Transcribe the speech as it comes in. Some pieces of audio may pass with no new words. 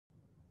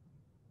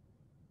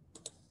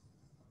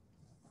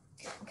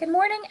Good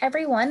morning,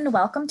 everyone.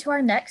 Welcome to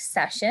our next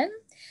session.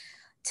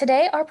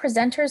 Today, our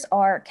presenters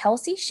are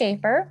Kelsey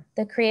Sheaffer,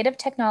 the Creative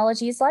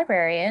Technologies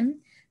Librarian,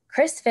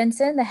 Chris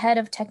Vinson, the head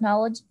of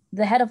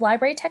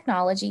Library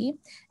Technology,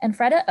 and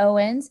Fredda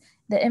Owens,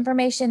 the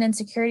Information and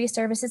Security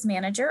Services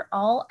Manager,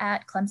 all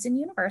at Clemson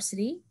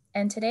University.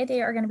 And today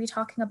they are going to be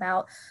talking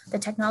about the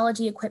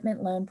technology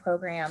equipment loan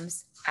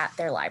programs at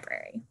their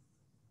library.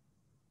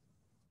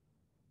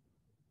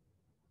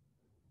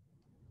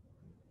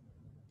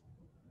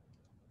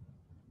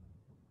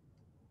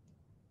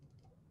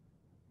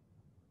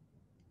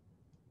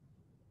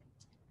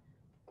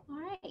 All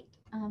right.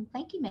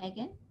 Thank you,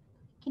 Megan.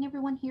 Can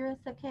everyone hear us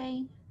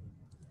okay?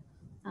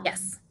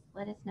 Yes.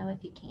 Let us know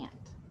if you can't.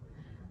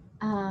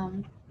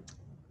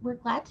 We're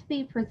glad to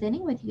be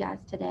presenting with you guys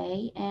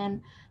today,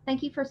 and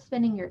thank you for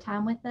spending your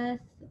time with us.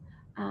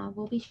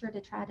 We'll be sure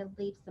to try to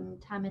leave some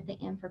time at the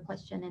end for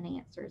question and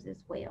answers as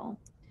well.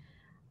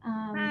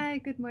 Hi,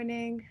 good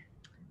morning.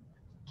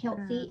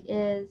 Kelsey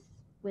is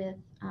with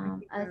us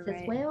as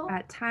well.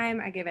 At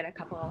time, I gave it a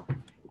couple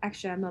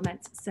extra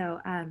moments,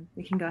 so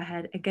we can go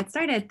ahead and get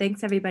started.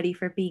 Thanks everybody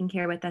for being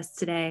here with us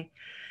today.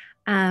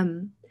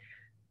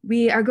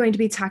 We are going to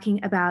be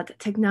talking about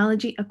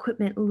technology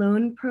equipment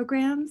loan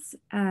programs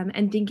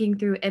and thinking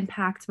through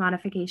impact,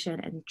 modification,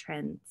 and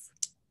trends.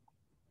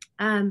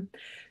 There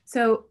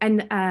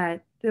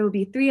will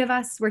be three of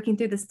us working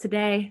through this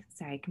today.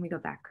 Sorry, can we go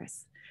back,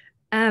 Chris?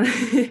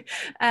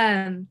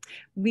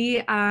 We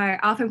are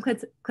all from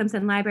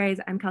Clemson Libraries.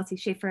 I'm Kelsey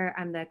Sheaffer.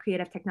 I'm the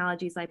Creative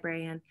Technologies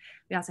Librarian.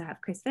 We also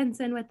have Chris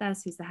Vinson with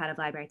us, who's the head of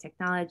Library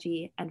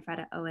Technology, and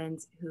Fredda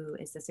Owens, who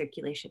is the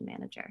Circulation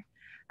Manager.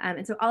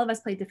 And so all of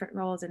us play different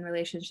roles in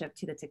relationship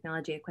to the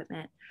technology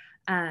equipment.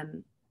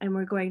 And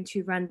we're going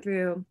to run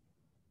through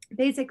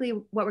basically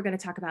what we're going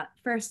to talk about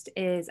first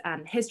is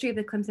history of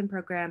the Clemson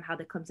program, how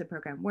the Clemson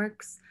program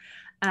works.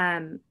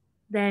 Then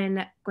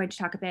going to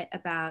talk a bit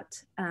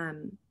about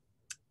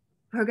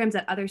programs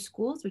at other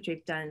schools, which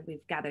we've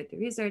gathered through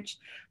research,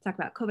 talk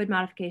about COVID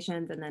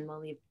modifications, and then we'll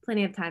leave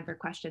plenty of time for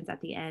questions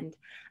at the end.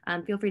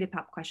 Feel free to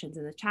pop questions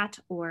in the chat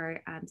or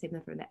save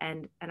them for the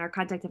end. And our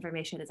contact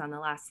information is on the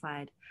last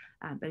slide.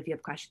 But if you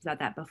have questions about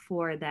that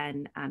before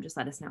then, just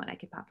let us know and I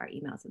can pop our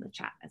emails in the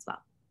chat as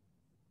well.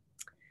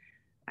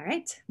 All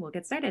right, we'll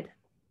get started.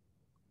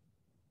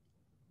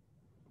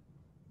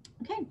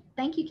 Okay,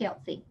 thank you,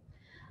 Kelsey.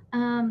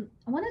 I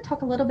want to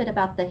talk a little bit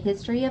about the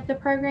history of the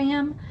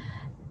program.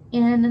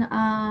 In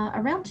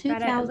around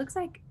 2000, it looks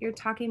like you're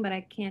talking, but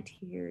I can't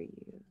hear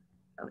you.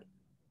 Oh, wait.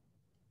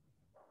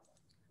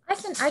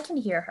 I can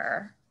hear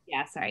her.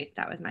 Yeah, sorry,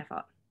 that was my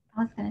fault.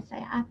 I was going to say,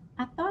 I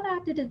thought I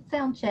did a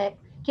sound check.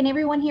 Can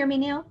everyone hear me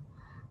now?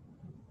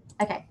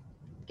 Okay,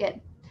 good.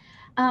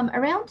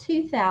 Around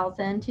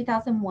 2000,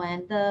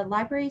 2001, the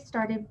library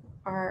started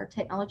our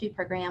technology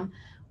program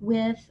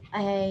with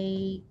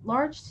a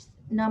large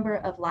number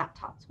of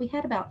laptops. We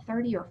had about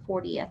 30 or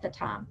 40 at the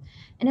time,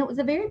 and it was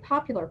a very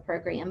popular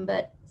program,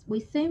 but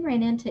we soon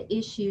ran into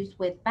issues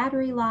with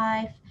battery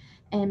life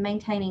and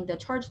maintaining the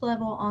charge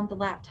level on the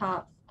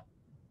laptops.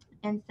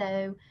 And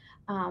so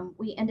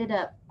we ended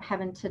up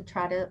having to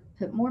try to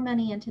put more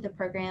money into the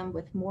program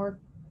with more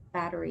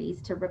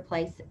batteries to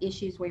replace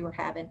issues we were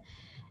having.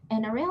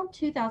 And around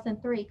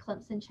 2003,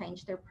 Clemson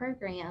changed their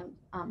program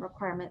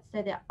requirements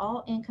so that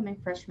all incoming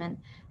freshmen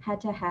had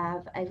to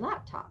have a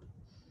laptop.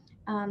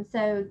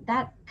 So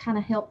that kind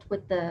of helped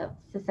with the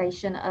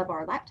cessation of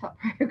our laptop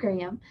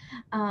program.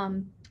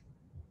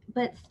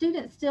 But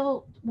students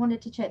still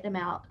wanted to check them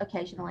out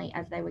occasionally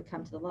as they would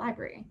come to the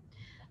library.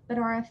 But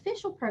our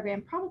official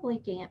program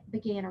probably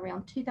began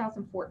around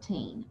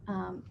 2014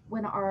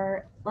 when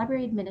our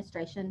library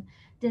administration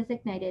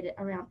designated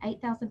around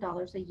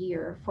 $8,000 a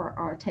year for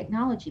our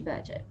technology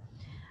budget.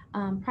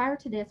 Prior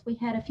to this, we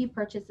had a few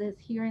purchases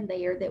here and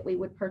there that we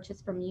would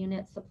purchase from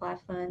unit supply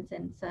funds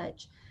and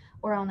such,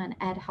 or on an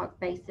ad hoc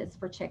basis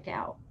for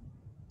checkout.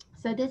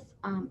 So this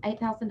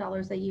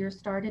 $8,000 a year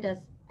started us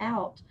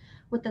out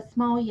with a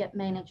small yet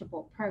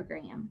manageable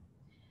program.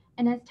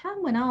 And as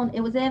time went on, it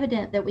was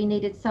evident that we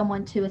needed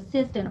someone to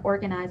assist in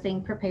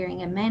organizing,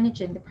 preparing, and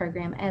managing the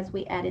program as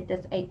we added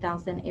this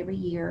 $8,000 every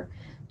year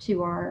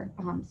to our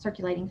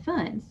circulating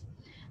funds.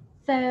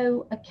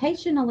 So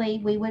occasionally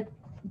we would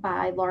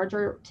buy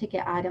larger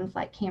ticket items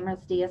like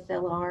cameras,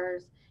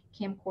 DSLRs,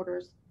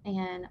 camcorders,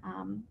 and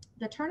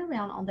the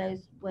turnaround on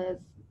those was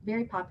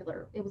very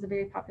popular. It was a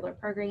very popular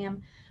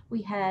program.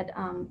 We had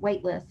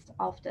wait lists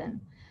often.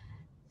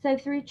 So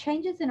through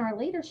changes in our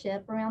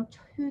leadership around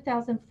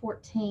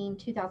 2014,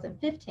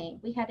 2015,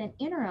 we had an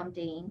interim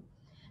dean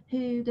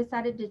who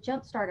decided to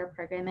jumpstart our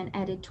program and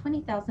added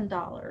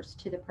 $20,000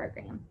 to the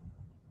program.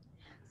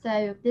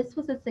 So this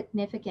was a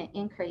significant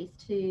increase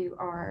to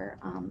our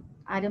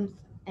items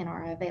and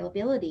our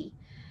availability,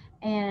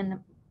 and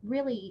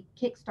really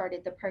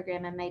kickstarted the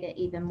program and made it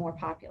even more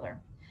popular.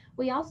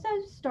 We also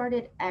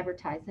started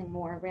advertising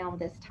more around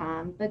this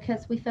time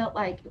because we felt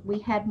like we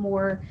had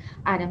more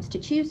items to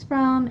choose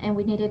from and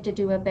we needed to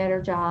do a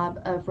better job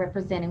of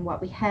representing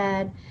what we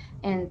had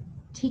and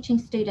teaching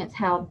students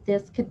how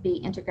this could be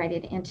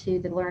integrated into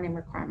the learning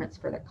requirements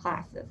for their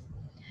classes.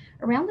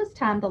 Around this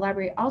time, the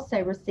library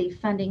also received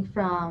funding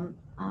from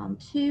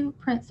 2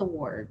 Prince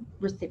Award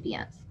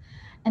recipients.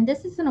 And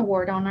this is an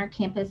award on our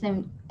campus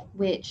in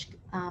which,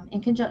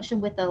 in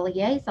conjunction with a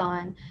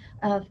liaison,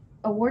 of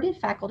awarded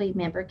faculty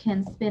member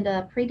can spend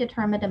a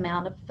predetermined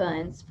amount of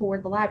funds for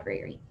the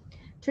library.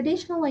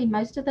 Traditionally,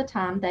 most of the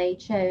time they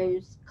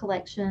chose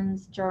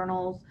collections,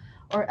 journals,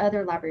 or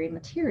other library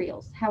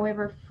materials.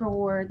 However,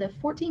 for the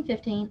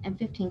 14-15 and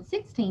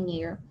 15-16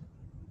 year,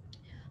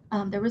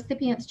 the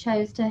recipients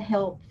chose to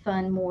help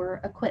fund more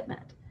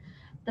equipment.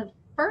 The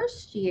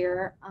first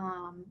year,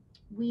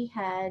 we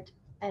had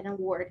an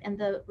award, and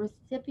the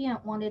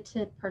recipient wanted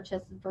to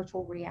purchase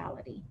virtual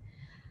reality.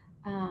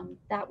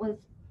 That was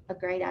a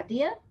great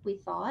idea, we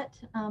thought,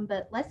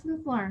 but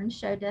lessons learned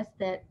showed us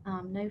that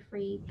no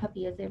free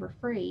puppy is ever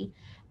free,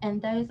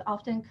 and those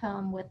often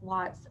come with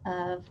lots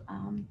of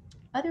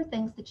other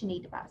things that you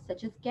need to buy,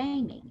 such as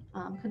gaming,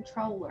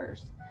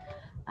 controllers,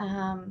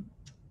 um,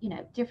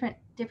 different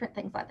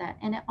things like that.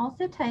 And it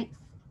also takes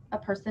a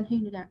person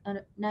who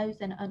knows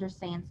and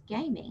understands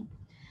gaming.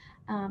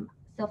 Um,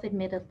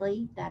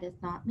 Self-admittedly, that is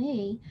not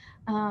me.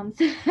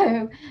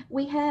 So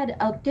we had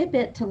a good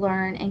bit to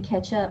learn and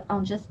catch up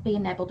on just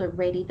being able to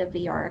ready the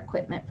VR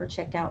equipment for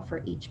checkout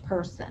for each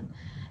person.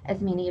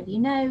 As many of you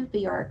know,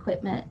 VR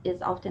equipment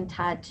is often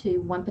tied to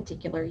one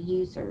particular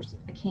user's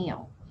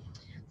account.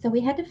 So we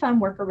had to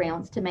find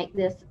workarounds to make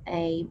this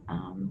a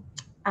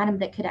item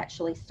that could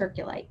actually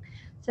circulate.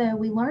 So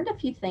we learned a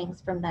few things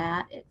from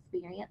that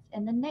experience,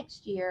 and the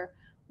next year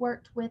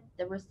worked with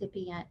the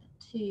recipient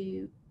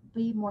to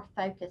be more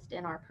focused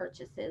in our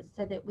purchases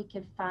so that we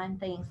could find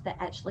things that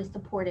actually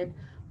supported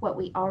what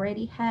we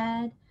already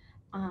had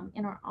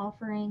in our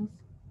offerings.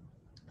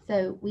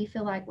 So we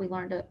feel like we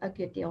learned a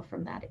good deal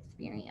from that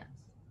experience.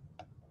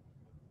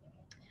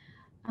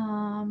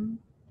 Um,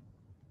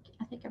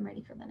 I think I'm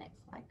ready for the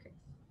next slide, Chris.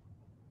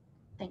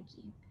 Thank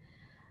you.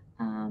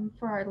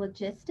 For our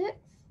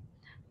logistics,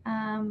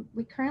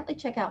 we currently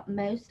check out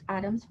most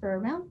items for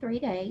around 3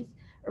 days.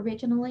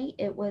 Originally,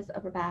 it was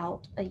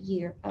about a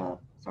year,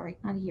 sorry,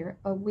 not a year,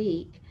 a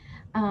week,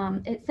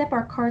 except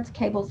our cards,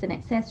 cables, and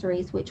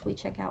accessories, which we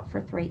check out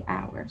for 3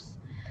 hours.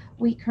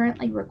 We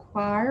currently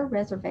require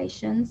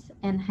reservations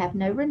and have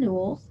no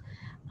renewals,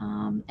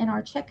 and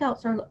our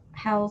checkouts are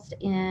housed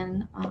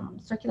in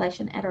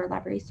circulation at our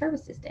library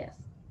services desk.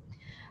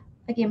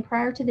 Again,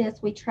 prior to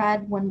this, we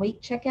tried 1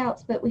 week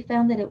checkouts, but we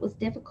found that it was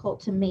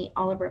difficult to meet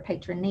all of our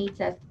patron needs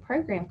as the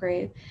program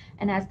grew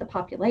and as the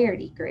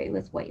popularity grew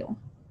as well.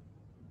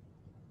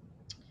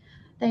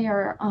 They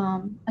are,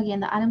 again,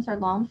 the items are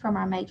loaned from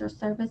our main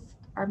service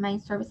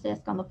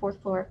desk on the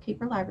 4th floor of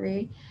Cooper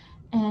Library.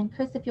 And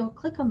Chris, if you'll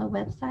click on the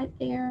website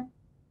there,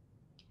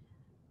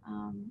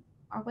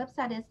 our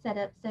website is set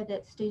up so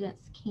that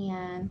students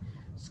can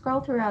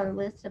scroll through our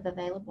list of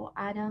available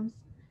items.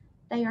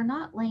 They are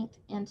not linked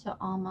into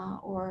ALMA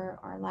or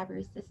our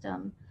library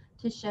system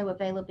to show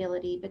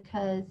availability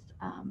because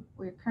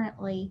we're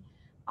currently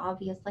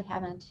obviously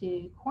having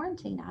to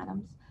quarantine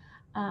items.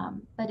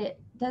 But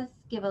it does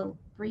give a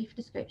brief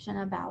description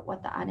about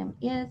what the item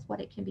is,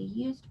 what it can be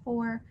used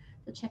for,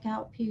 the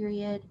checkout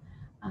period.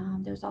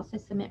 There's also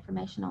some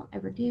information on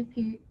overdue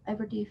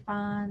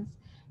fines,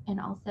 and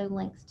also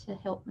links to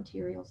help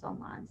materials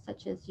online,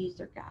 such as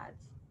user guides.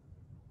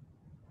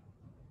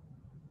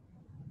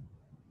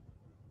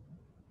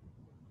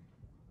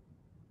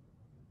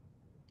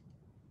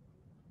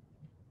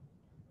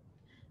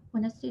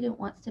 When a student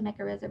wants to make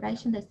a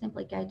reservation, they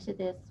simply go to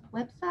this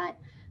website,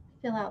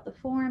 fill out the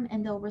form,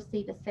 and they'll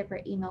receive a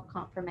separate email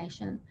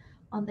confirmation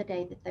on the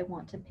day that they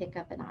want to pick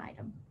up an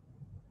item.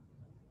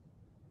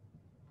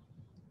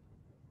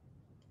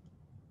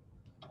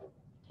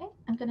 Okay,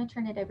 I'm going to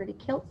turn it over to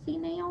Kelsey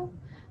now,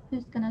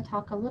 who's going to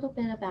talk a little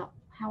bit about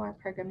how our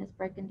program is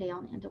broken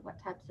down into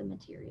what types of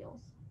materials.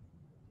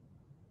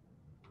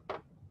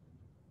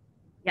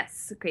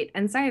 Yes, great.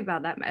 And sorry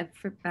about that. At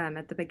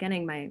the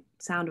beginning, my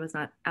sound was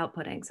not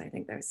outputting, so I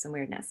think there's some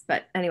weirdness.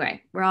 But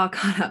anyway, we're all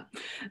caught up.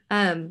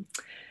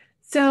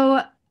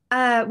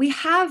 We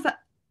have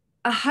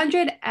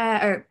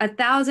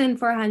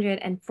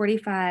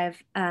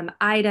 1,445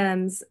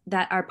 items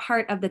that are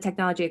part of the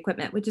technology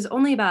equipment, which is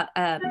only about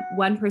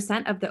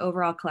 1% of the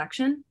overall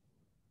collection.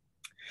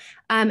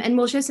 And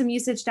we'll show some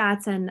usage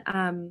stats and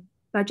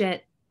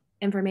budget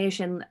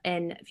information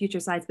in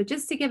future slides, but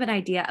just to give an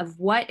idea of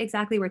what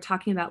exactly we're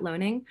talking about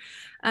loaning,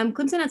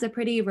 Clemson has a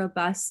pretty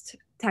robust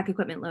tech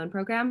equipment loan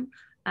program.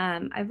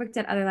 I've looked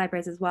at other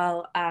libraries as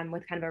well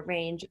with kind of a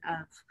range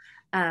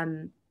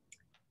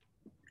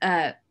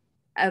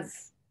of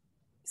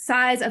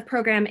size of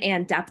program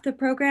and depth of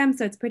program.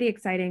 So it's pretty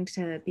exciting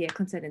to be at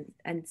Clemson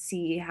and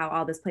see how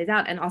all this plays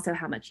out and also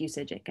how much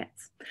usage it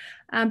gets.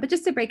 But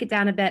just to break it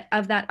down a bit,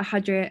 of that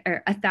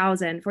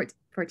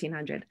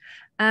 1,400,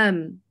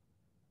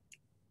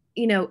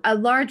 a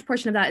large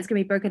portion of that is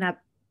going to be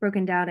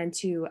broken down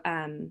into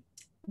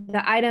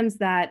the items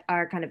that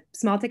are kind of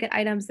small ticket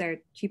items, they're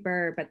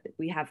cheaper, but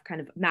we have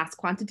kind of mass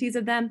quantities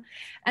of them.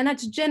 And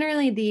that's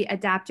generally the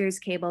adapters,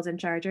 cables, and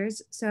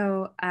chargers.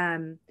 So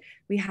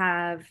we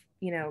have,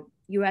 you know,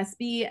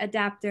 USB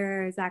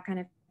adapters, that kind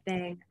of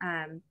thing,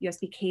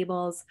 USB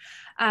cables.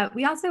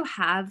 We also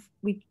have,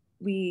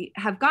 we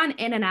have gone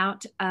in and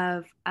out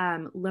of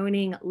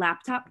loaning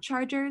laptop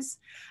chargers.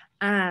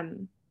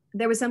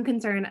 There was some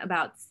concern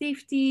about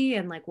safety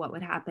and like what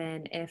would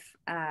happen if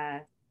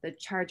the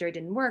charger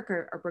didn't work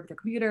or broke the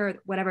computer or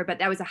whatever, but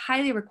that was a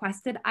highly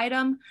requested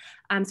item.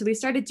 So we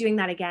started doing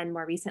that again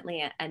more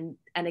recently. And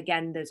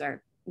again, those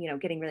are, you know,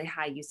 getting really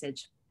high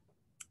usage.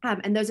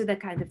 And those are the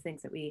kinds of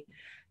things that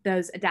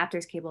those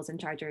adapters, cables, and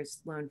chargers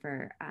loan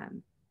for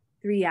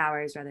 3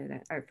 hours rather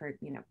than, or for,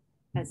 you know,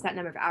 a set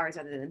number of hours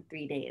rather than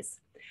 3 days.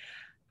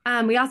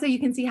 We also, you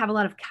can see, have a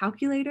lot of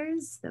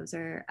calculators. Those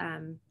are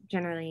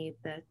generally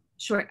the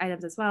short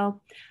items as well.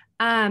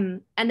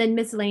 And then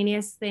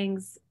miscellaneous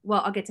things.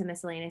 Well, I'll get to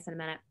miscellaneous in a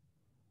minute.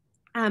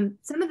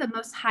 Some of the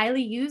most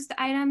highly used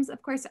items,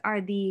 of course, are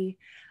the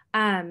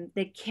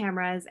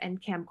cameras and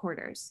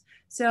camcorders.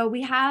 So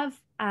we have,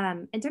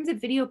 in terms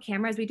of video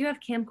cameras, we do have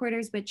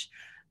camcorders, which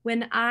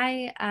when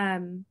I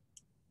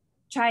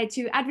try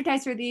to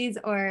advertise for these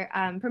or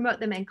promote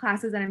them in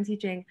classes that I'm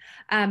teaching,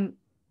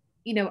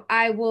 you know,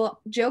 I will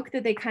joke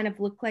that they kind of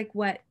look like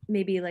what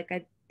maybe like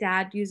a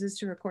dad uses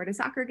to record a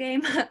soccer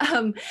game.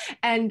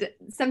 And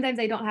sometimes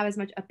they don't have as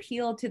much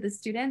appeal to the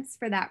students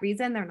for that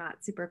reason. They're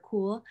not super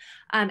cool.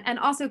 And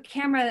also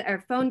camera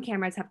or phone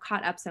cameras have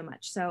caught up so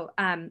much. So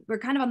we're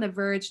kind of on the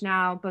verge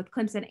now, both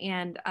Clemson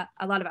and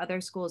a lot of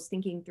other schools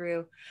thinking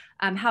through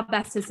how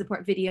best to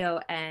support video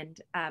and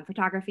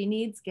photography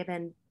needs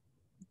given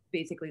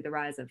basically the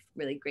rise of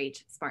really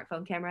great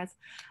smartphone cameras.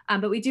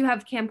 But we do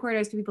have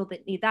camcorders for people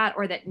that need that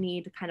or that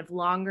need kind of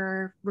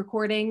longer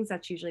recordings.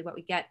 That's usually what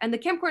we get. And the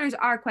camcorders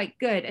are quite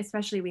good,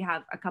 especially we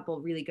have a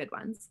couple really good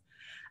ones.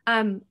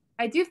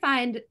 I do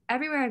find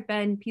everywhere I've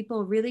been,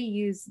 people really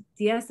use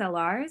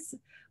DSLRs,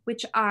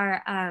 which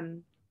are,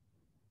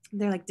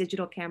 they're like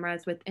digital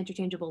cameras with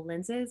interchangeable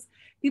lenses.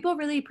 People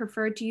really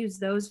prefer to use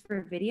those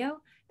for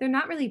video. They're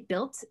not really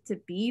built to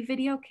be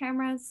video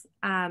cameras.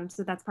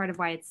 So that's part of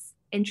why it's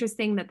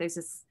interesting that there's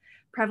this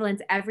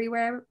prevalence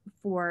everywhere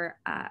for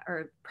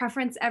or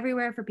preference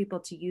everywhere for people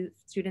to use,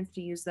 students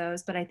to use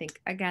those. But I think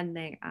again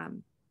they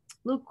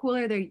look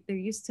cooler. They're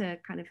used to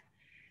kind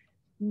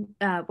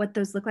of what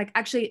those look like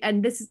actually,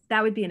 and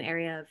that would be an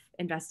area of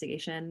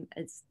investigation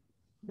is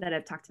that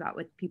I've talked about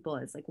with people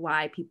is like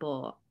why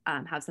people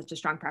have such a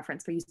strong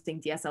preference for using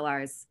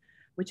DSLRs,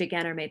 which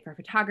again are made for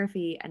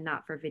photography and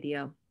not for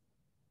video.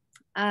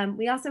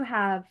 We also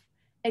have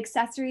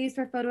accessories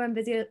for photo and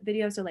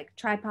video, so like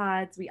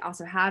tripods. We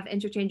also have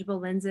interchangeable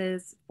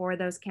lenses for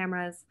those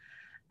cameras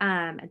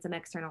and some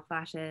external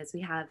flashes.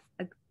 We have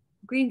a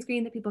green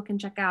screen that people can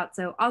check out.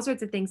 So all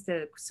sorts of things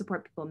to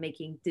support people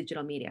making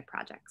digital media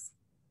projects.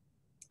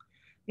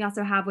 We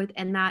also have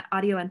within that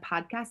audio and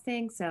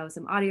podcasting, so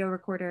some audio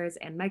recorders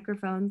and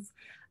microphones.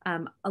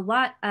 A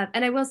lot of,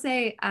 and I will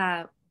say,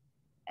 I'll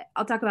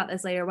talk about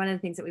this later. One of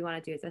the things that we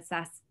want to do is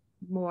assess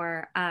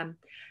more,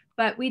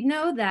 but we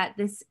know that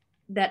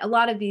that a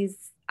lot of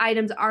these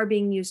items are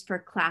being used for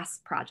class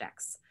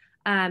projects.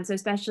 So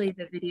especially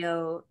the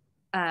video,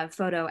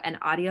 photo, and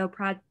audio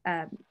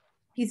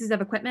pieces of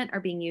equipment are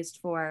being used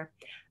for,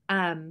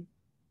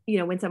 you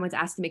know, when someone's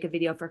asked to make a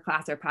video for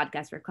class or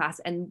podcast for class.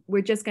 And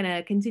we're just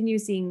gonna continue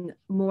seeing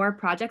more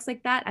projects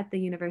like that at the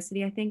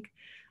university, I think.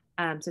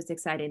 So it's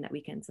exciting that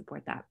we can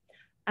support that.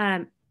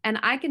 And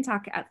I can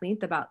talk at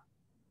length about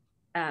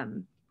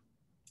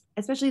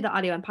especially the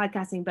audio and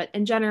podcasting, but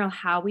in general,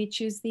 how we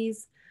choose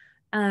these.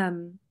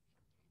 And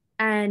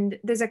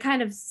there's a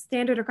kind of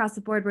standard across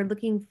the board. We're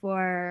looking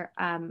for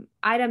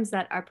items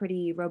that are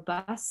pretty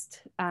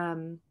robust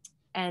and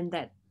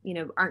that, you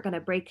know, aren't going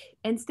to break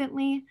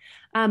instantly.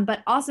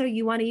 But also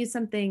you want to use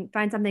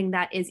find something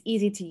that is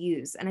easy to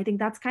use. And I think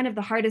that's kind of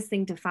the hardest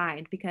thing to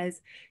find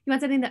because you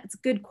want something that's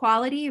good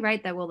quality,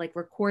 right? That will like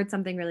record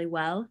something really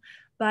well,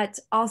 but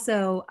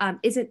also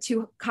isn't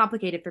too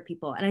complicated for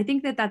people. And I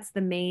think that that's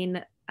the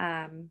main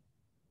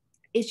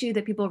issue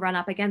that people run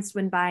up against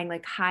when buying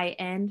like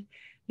high-end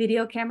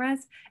video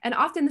cameras. And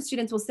often the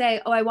students will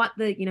say, oh, I want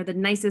the, you know, the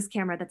nicest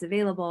camera that's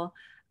available,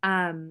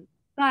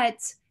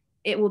 but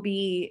it will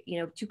be, you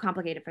know, too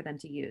complicated for them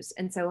to use.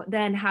 And so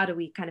then how do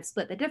we kind of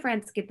split the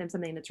difference, give them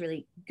something that's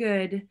really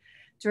good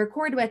to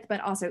record with,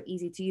 but also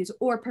easy to use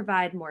or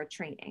provide more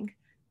training.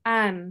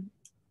 And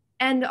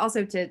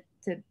also to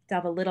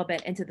delve a little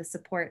bit into the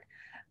support.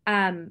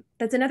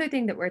 That's another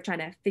thing that we're trying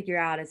to figure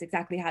out is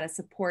exactly how to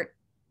support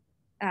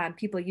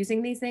people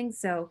using these things.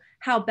 So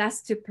how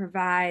best to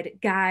provide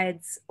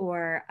guides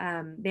or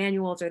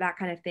manuals or that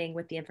kind of thing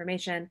with the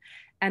information.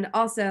 And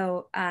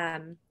also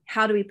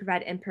how do we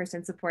provide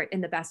in-person support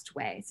in the best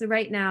way? So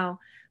right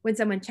now, when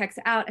someone checks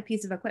out a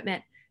piece of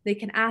equipment, they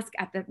can ask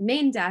at the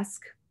main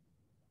desk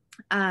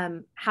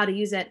how to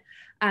use it.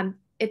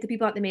 if the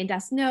people at the main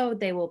desk know,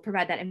 they will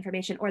provide that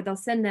information, or they'll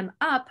send them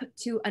up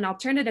to an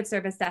alternative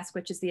service desk,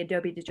 which is the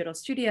Adobe Digital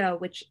Studio,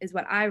 which is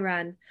what I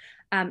run.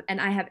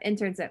 And I have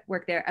interns that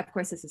work there. Of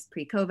course, this is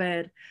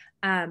pre-COVID,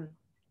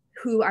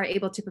 who are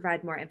able to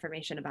provide more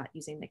information about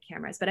using the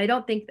cameras. But I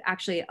don't think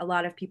actually a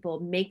lot of people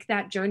make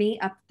that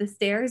journey up the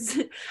stairs.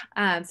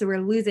 So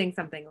we're losing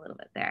something a little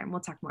bit there, and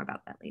we'll talk more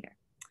about that later.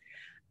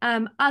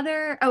 And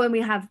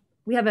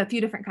we have a few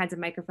different kinds of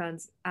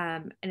microphones,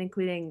 and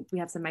including, we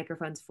have some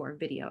microphones for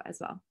video as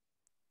well.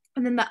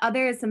 And then the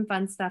other is some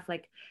fun stuff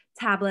like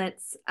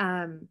tablets,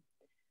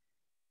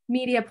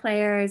 media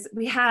players.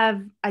 We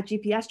have a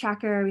GPS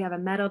tracker, we have a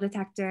metal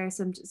detector,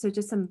 so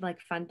just some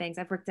like fun things.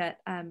 I've worked at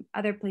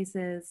other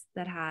places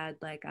that had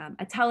like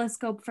a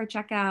telescope for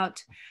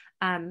checkout.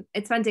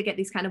 It's fun to get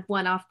these kind of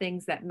one-off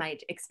things that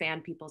might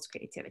expand people's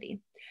creativity.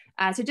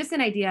 So just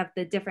an idea of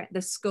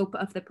the scope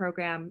of the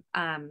program.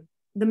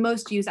 The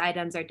most used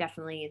items are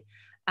definitely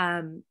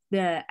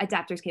the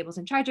adapters, cables,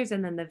 and chargers,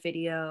 and then the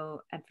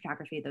video and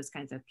photography, those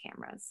kinds of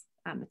cameras.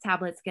 The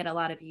tablets get a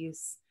lot of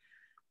use.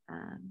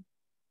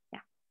 Yeah,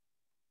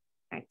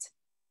 all right.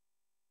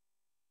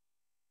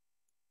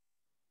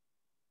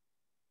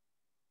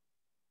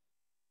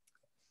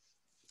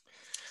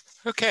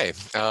 Okay,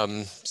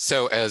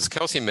 so as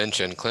Kelsey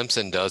mentioned,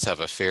 Clemson does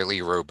have a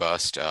fairly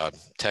robust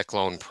tech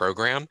loan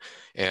program,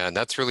 and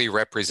that's really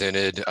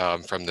represented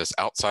from this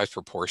outsized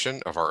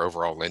proportion of our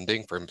overall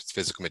lending for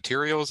physical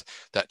materials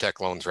that tech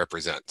loans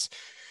represents.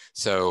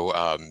 So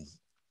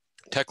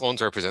tech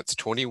loans represents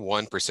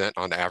 21%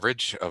 on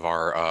average of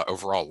our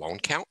overall loan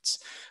counts,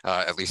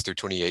 at least through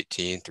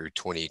 2018 through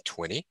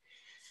 2020.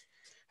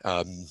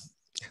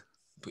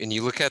 When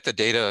you look at the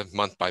data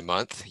month by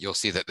month, you'll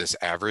see that this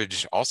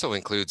average also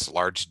includes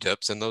large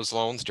dips in those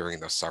loans during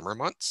the summer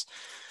months.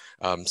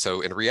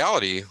 So in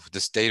reality,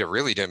 this data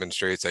really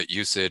demonstrates that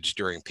usage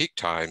during peak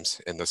times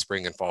in the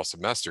spring and fall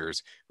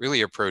semesters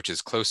really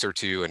approaches closer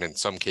to, and in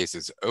some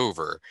cases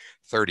over,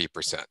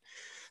 30%.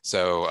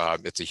 So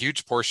it's a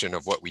huge portion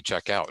of what we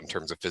check out in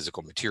terms of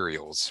physical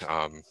materials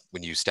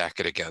when you stack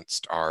it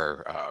against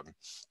our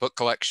book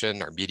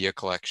collection, our media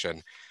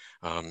collection.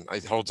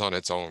 It holds on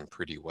its own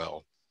pretty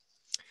well.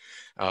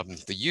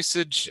 The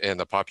usage and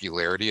the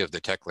popularity of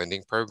the tech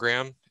lending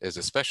program is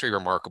especially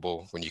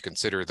remarkable when you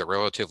consider the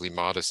relatively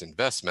modest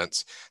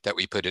investments that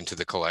we put into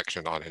the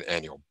collection on an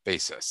annual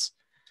basis.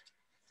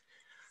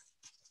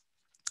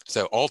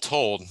 So all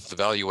told, the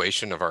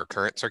valuation of our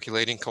current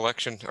circulating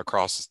collection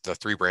across the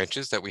 3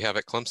 branches that we have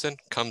at Clemson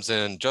comes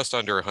in just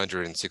under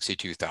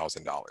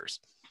 $162,000.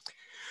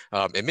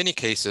 In many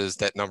cases,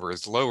 that number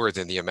is lower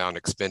than the amount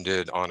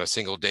expended on a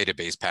single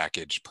database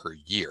package per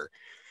year.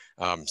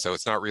 So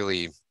it's not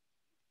really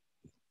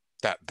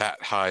that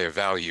high of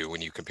value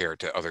when you compare it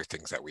to other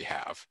things that we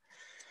have.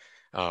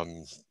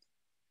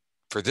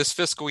 For this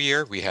fiscal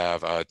year, we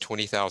have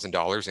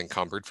 $20,000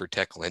 encumbered for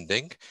tech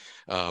lending.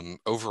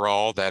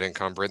 Overall, that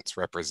encumbrance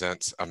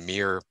represents a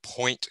mere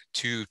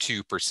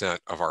 0.22%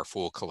 of our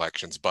full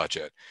collections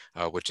budget,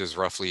 which is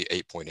roughly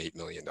 $8.8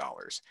 million.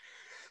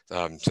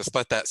 Just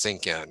let that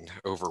sink in.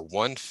 Over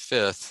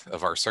 1/5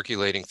 of our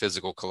circulating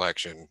physical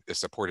collection is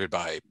supported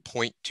by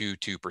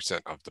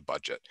 0.22% of the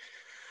budget.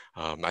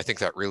 I think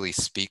that really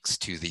speaks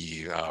to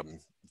the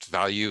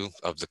value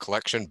of the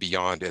collection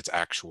beyond its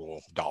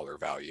actual dollar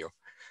value.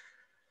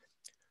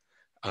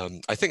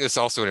 I think it's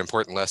also an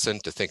important lesson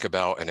to think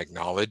about and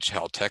acknowledge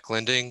how tech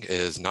lending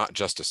is not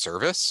just a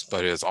service,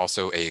 but is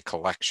also a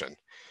collection.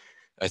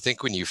 I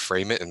think when you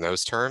frame it in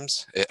those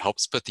terms, it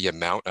helps put the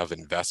amount of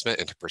investment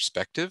into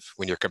perspective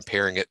when you're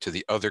comparing it to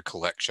the other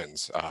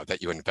collections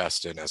that you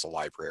invest in as a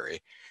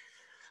library.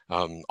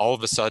 All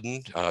of a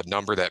sudden, a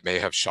number that may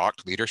have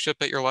shocked leadership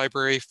at your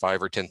library, $5,000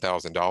 or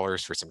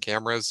 $10,000 for some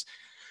cameras,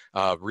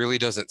 really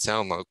doesn't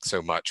sound like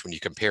so much when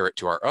you compare it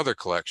to our other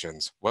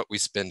collections, what we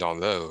spend on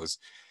those,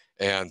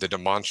 and the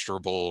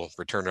demonstrable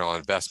return on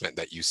investment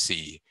that you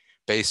see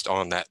based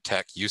on that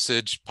tech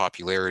usage,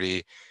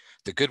 popularity,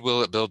 the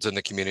goodwill it builds in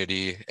the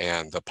community,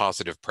 and the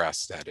positive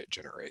press that it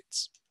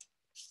generates.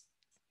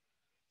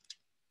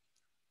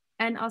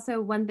 And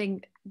also one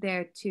thing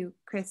there too,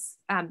 Chris,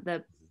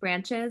 the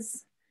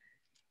branches.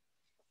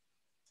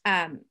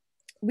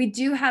 We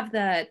do have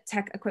the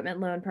tech equipment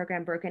loan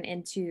program broken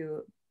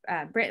into,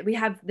 we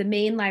have the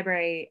main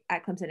library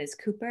at Clemson is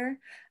Cooper.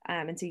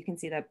 And so you can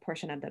see the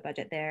portion of the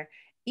budget there.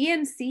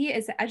 EMC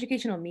is the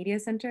Educational Media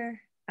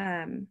Center.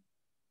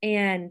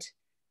 And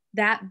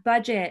that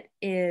budget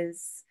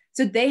is,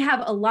 so they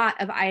have a lot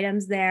of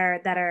items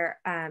there that are,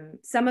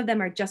 some of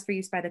them are just for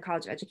use by the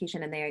College of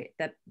Education, and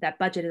that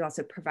budget is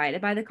also provided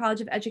by the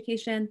College of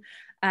Education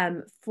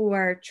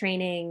for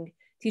training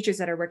teachers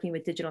that are working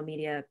with digital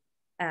media.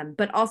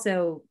 But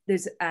also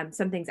there's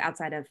some things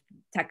outside of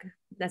tech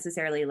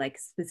necessarily, like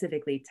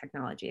specifically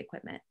technology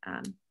equipment,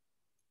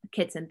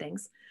 kits and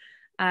things.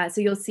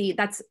 So you'll see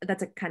that's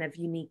a kind of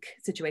unique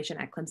situation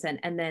at Clemson.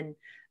 And then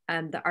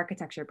the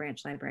architecture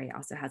branch library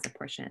also has a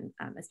portion,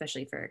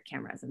 especially for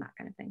cameras and that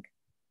kind of thing.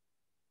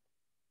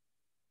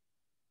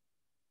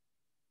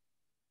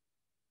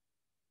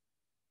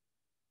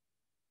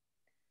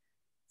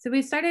 So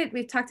we've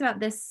talked about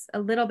this a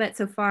little bit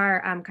so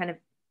far, kind of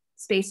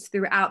spaced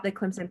throughout the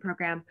Clemson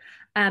program,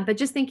 but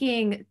just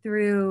thinking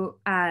through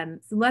some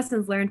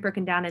lessons learned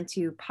broken down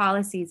into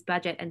policies,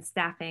 budget, and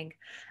staffing.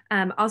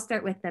 I'll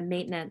start with the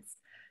maintenance.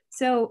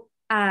 So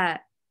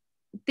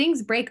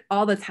things break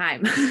all the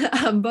time,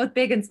 both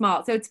big and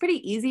small. So it's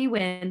pretty easy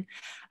when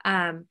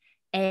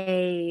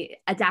a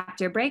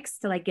adapter breaks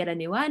to like get a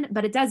new one,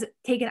 but it does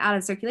take it out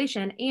of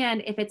circulation.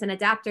 And if it's an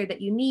adapter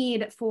that you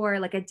need for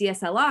like a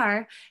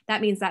DSLR,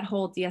 that means that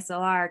whole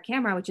DSLR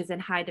camera, which is in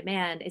high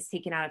demand, is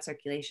taken out of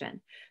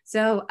circulation.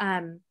 So,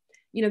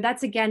 you know,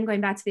 that's again, going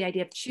back to the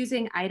idea of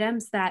choosing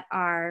items that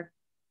are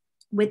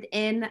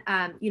within,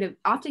 you know,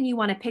 often you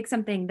want to pick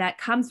something that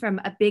comes from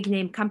a big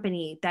name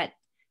company that,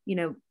 you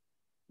know,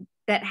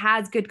 that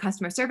has good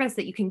customer service,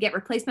 that you can get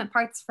replacement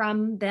parts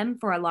from them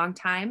for a long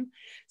time.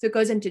 So it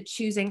goes into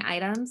choosing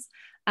items,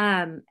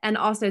 and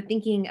also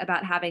thinking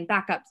about having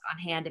backups on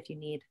hand if you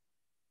need.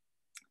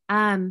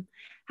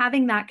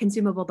 Having that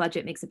consumable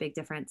budget makes a big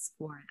difference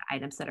for the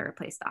items that are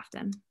replaced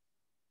often.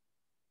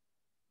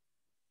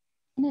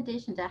 In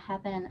addition to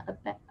having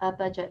a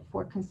budget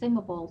for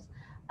consumables,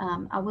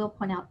 I will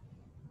point out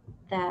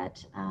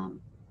that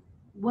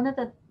one of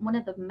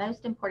the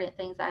most important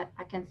things I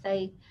can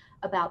say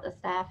about the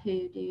staff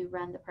who do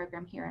run the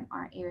program here in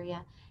our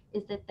area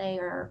is that they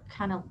are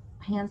kind of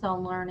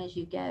hands-on, learn as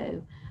you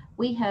go.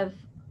 We have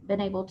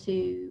been able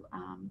to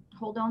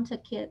hold on to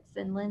kits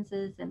and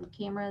lenses and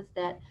cameras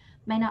that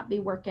may not be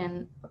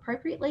working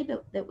appropriately,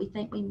 but that we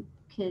think we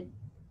could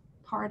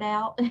part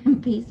out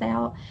and piece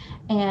out.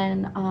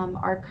 And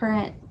our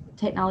current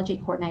technology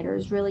coordinator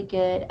is really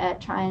good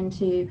at trying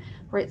to,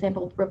 for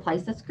example,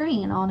 replace a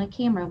screen on a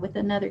camera with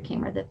another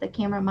camera that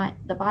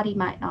the body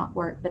might not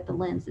work, but the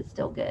lens is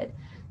still good.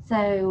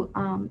 So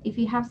if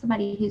you have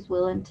somebody who's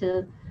willing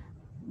to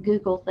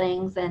Google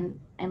things and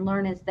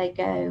learn as they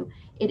go,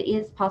 it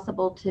is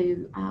possible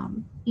to,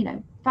 you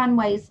know, find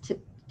ways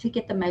to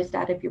get the most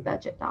out of your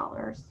budget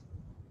dollars.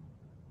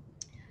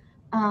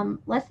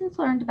 Lessons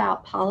learned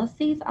about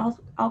policies,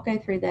 I'll go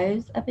through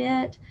those a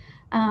bit.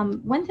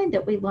 One thing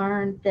that we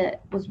learned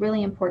that was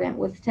really important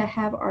was to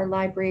have our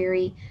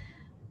library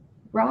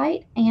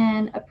write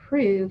and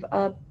approve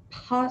a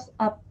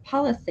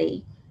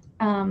policy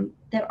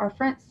that our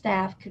front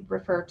staff could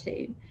refer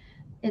to.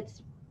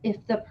 It's if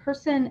the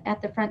person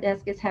at the front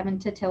desk is having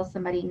to tell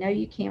somebody, no,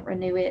 you can't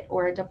renew it,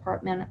 or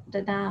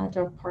deny a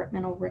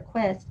departmental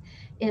request,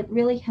 it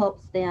really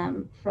helps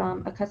them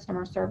from a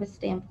customer service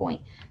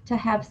standpoint to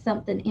have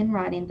something in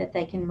writing that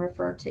they can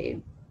refer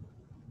to.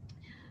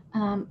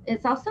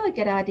 It's also a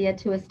good idea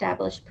to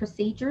establish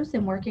procedures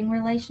and working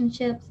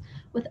relationships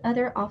with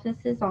other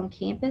offices on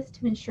campus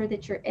to ensure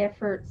that your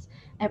efforts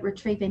at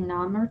retrieving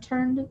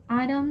non-returned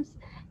items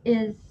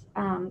is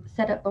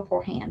set up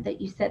beforehand,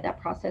 that you set that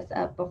process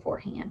up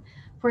beforehand.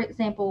 For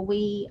example,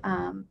 we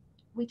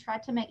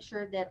tried to make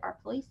sure that our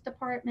police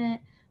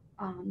department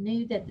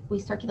knew that we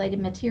circulated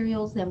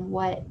materials and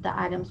what the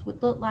items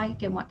would look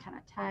like and what kind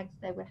of tags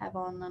they would have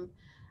on them.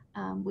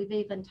 We've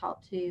even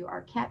talked to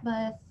our CAT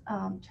bus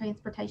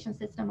transportation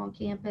system on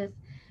campus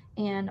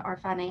and our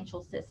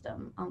financial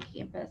system on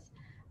campus.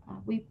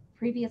 We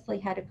previously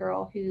had a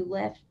girl who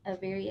left a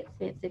very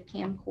expensive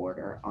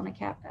camcorder on a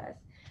CAT bus,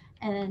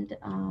 and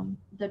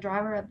the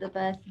driver of the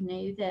bus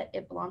knew that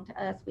it belonged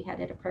to us. We had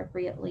it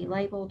appropriately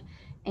labeled,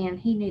 and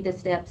he knew the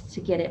steps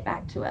to get it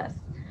back to us.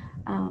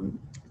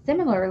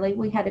 Similarly,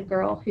 we had a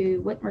girl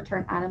who wouldn't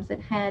return items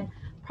and had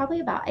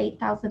probably about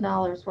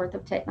 $8,000 worth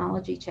of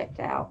technology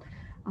checked out.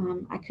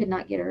 I could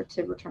not get her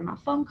to return my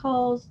phone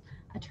calls.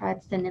 I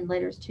tried sending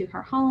letters to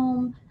her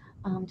home,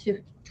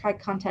 tried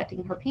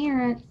contacting her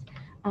parents,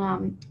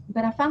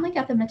 but I finally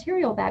got the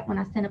material back when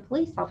I sent a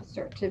police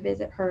officer to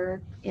visit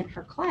her in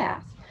her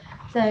class.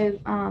 So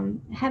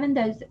having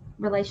those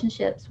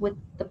relationships with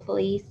the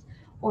police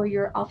or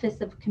your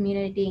Office of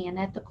Community and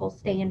Ethical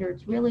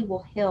Standards really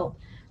will help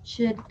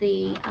should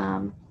the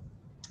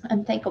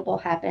unthinkable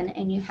happen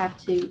and you have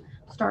to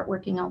start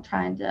working on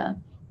trying to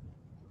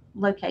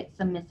locate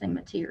some missing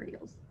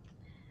materials.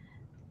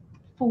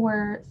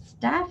 For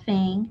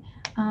staffing,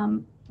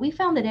 we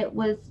found that it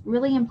was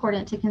really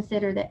important to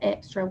consider the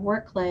extra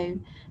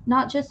workload,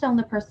 not just on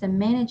the person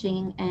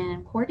managing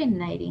and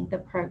coordinating the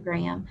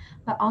program,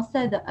 but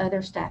also the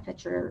other staff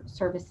at your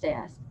service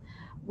desk.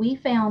 We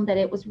found that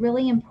it was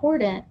really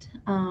important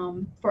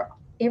for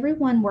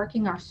everyone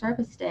working our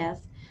service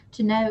desk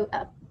to know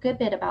a good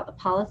bit about the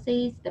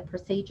policies, the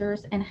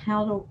procedures, and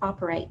how to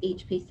operate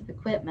each piece of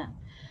equipment.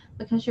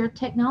 Because your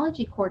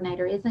technology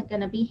coordinator isn't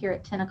going to be here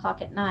at 10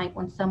 o'clock at night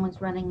when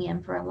someone's running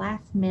in for a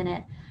last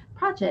minute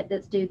project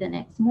that's due the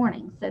next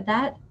morning. So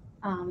that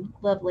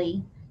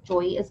lovely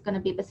joy is going to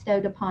be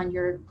bestowed upon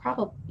your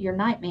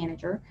night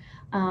manager.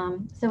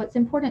 So it's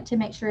important to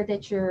make sure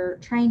that your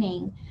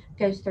training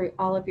goes through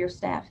all of your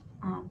staff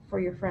for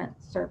your front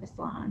service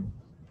line.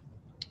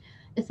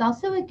 It's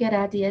also a good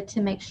idea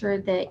to make sure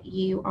that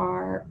you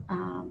are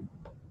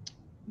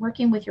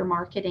working with your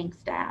marketing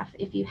staff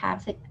if you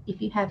have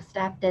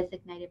staff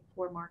designated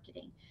for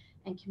marketing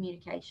and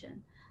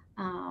communication.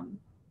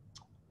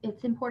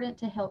 it's important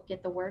to help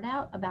get the word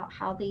out about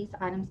how these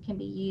items can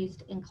be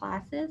used in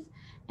classes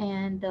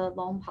and the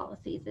loan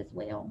policies as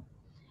well.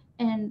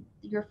 And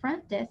your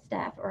front desk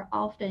staff are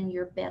often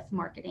your best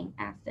marketing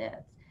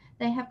assets.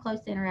 They have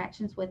close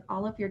interactions with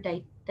all of your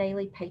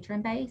daily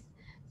patron base.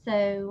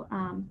 So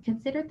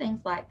consider things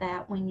like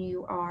that when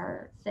you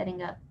are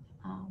setting up.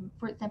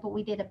 For example,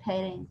 we did a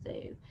petting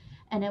zoo,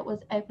 and it was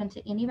open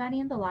to anybody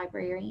in the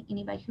library,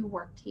 anybody who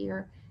worked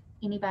here,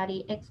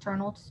 anybody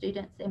external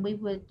students, and we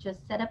would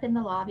just set up in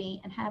the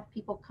lobby and have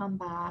people come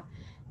by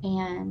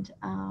and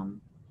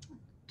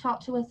talk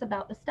to us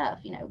about the stuff.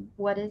 You know,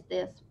 what is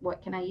this?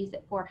 What can I use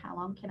it for? How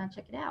long can I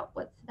check it out?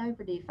 What's the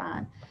overdue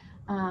fine?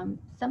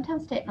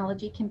 Sometimes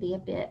technology can be a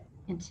bit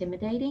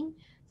intimidating.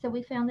 So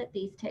we found that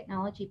these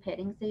technology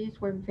petting zoos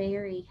were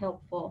very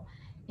helpful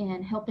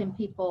in helping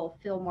people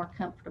feel more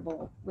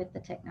comfortable with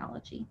the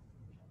technology.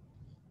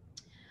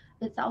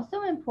 It's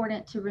also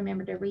important to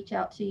remember to reach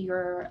out to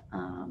your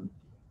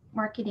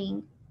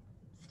marketing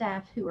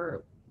staff who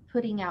are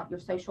putting out your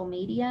social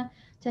media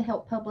to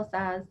help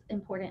publicize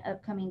important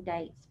upcoming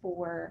dates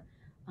for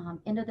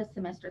end of the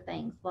semester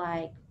things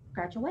like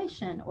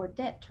graduation or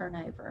debt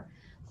turnover.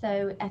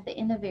 So at the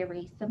end of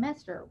every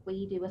semester,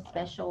 we do a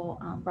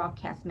special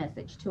broadcast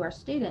message to our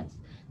students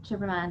to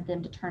remind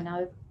them to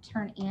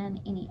turn in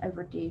any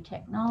overdue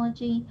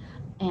technology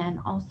and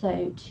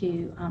also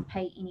to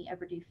pay any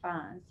overdue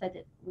fines so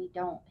that we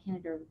don't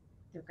hinder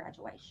their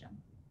graduation.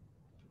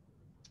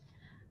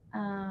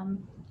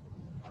 Um,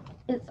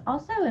 it's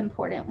also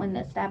important when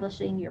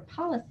establishing your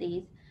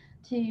policies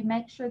to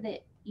make sure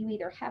that you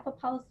either have a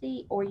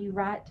policy or you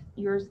write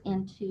yours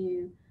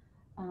into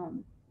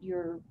um,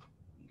 your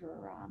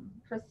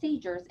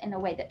procedures in a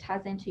way that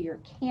ties into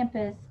your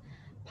campus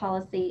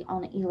policy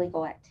on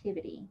illegal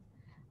activity.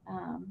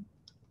 Um,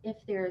 if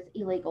there's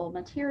illegal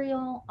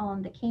material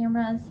on the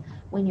cameras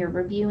when you're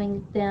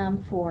reviewing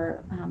them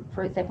for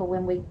example,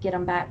 when we get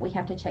them back, we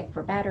have to check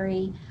for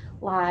battery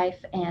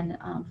life and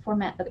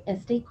format of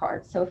SD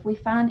cards. So if we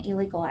find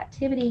illegal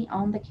activity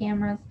on the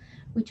cameras,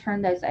 we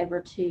turn those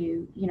over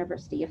to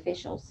university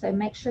officials. So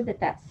make sure that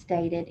that's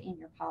stated in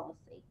your policy.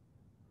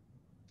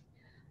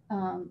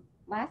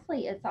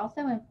 Lastly, it's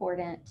also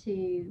important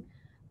to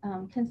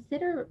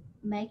consider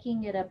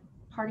making it a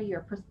part of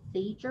your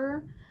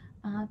procedure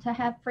to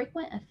have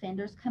frequent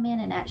offenders come in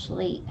and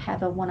actually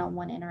have a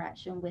one-on-one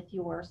interaction with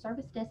your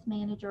service desk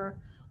manager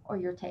or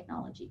your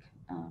technology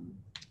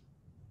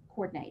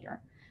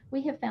coordinator.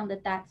 We have found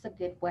that that's a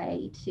good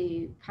way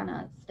to kind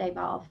of stave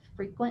off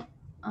frequent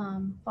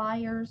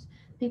flyers,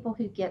 people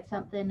who get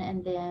something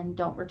and then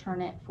don't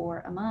return it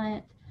for a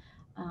month,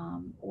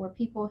 or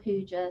people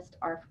who just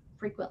are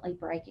frequently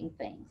breaking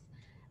things.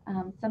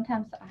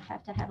 Sometimes I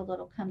have to have a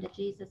little come to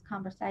Jesus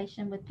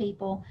conversation with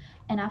people.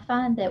 And I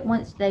find that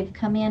once they've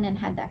come in and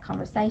had that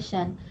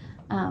conversation,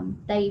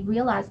 they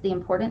realize the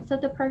importance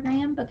of the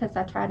program because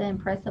I try to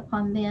impress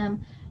upon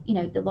them,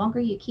 the longer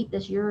you keep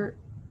this, you're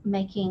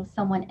making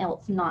someone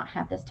else not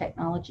have this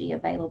technology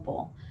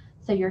available.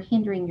 So you're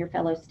hindering your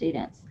fellow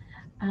students.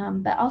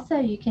 But also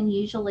you can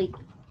usually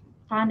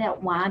find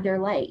out why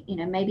they're late.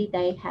 Maybe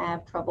they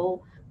have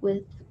trouble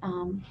with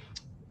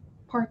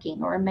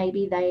parking, or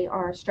maybe they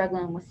are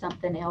struggling with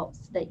something else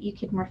that you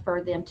can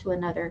refer them to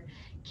another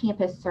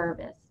campus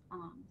service.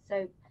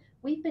 So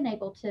we've been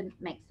able to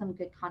make some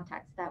good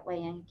contacts that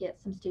way and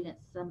get some students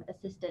some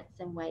assistance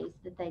in ways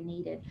that they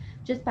needed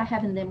just by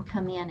having them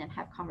come in and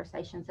have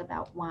conversations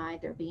about why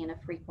they're being a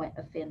frequent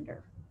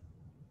offender.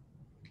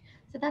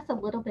 So that's a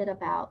little bit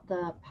about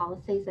the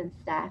policies and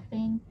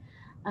staffing.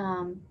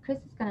 Chris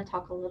is going to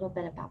talk a little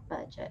bit about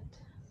budget.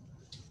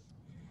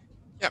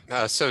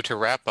 Yeah, so to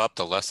wrap up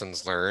the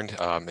lessons learned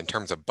in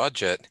terms of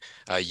budget,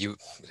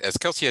 as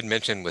Kelsey had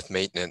mentioned with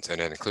maintenance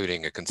and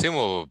including a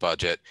consumable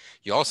budget,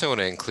 you also want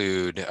to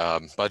include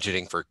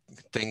budgeting for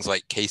things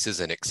like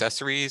cases and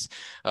accessories,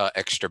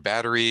 extra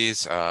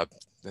batteries,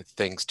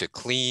 things to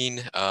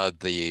clean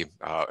the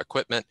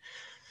equipment,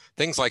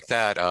 things like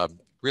that.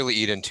 Really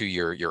eat into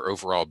your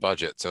overall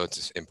budget. So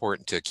it's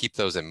important to keep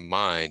those in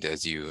mind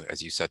as you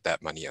set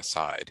that money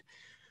aside.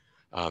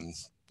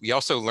 We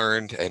also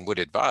learned and would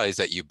advise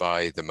that you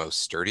buy the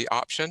most sturdy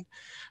option,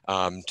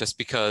 just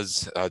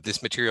because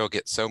this material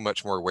gets so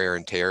much more wear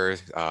and tear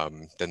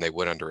than they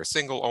would under a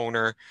single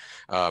owner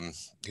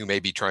who may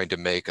be trying to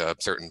make a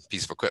certain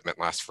piece of equipment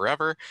last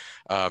forever.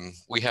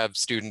 We have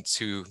students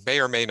who may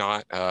or may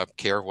not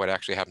care what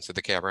actually happens to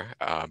the camera,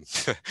 and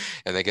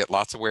they get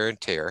lots of wear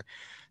and tear.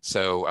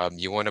 So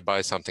you want to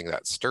buy something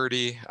that's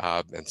sturdy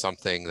and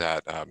something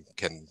that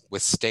can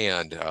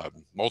withstand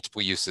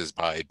multiple uses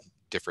by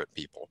different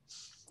people.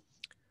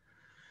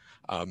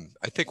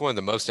 I think one of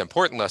the most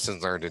important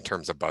lessons learned in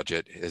terms of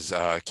budget is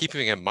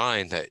keeping in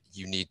mind that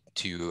you need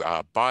to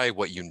buy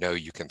what you know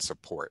you can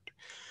support.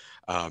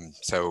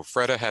 So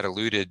Fredda had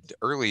alluded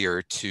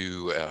earlier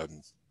to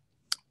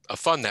a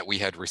fund that we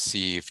had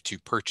received to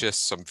purchase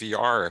some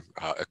VR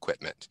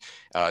equipment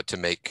to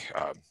make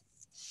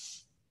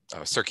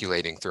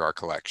circulating through our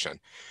collection.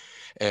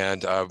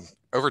 And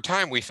over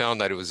time, we found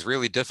that it was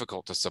really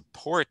difficult to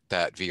support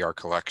that VR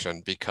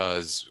collection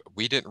because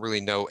we didn't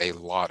really know a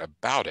lot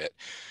about it.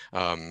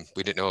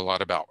 We didn't know a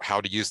lot about how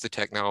to use the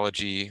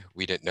technology.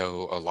 We didn't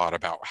know a lot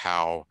about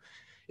how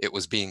it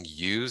was being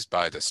used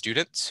by the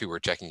students who were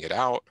checking it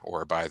out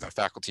or by the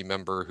faculty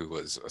member who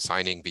was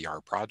assigning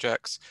VR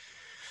projects.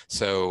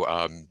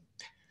 So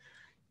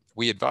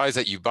we advise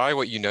that you buy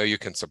what you know you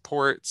can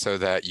support so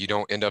that you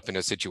don't end up in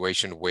a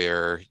situation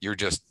where you're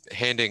just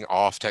handing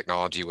off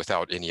technology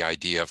without any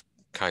idea of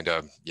kind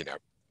of,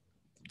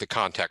 the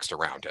context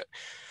around it.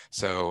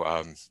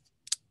 So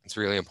it's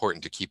really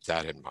important to keep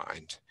that in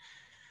mind.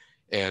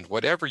 And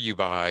whatever you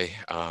buy,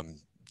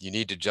 you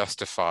need to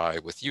justify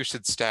with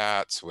usage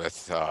stats,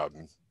 with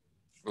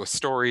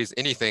stories,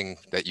 anything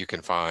that you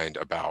can find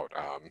about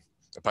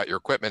your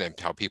equipment and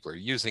how people are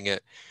using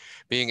it,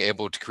 being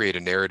able to create a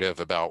narrative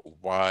about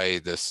why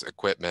this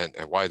equipment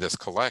and why this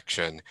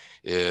collection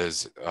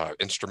is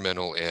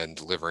instrumental in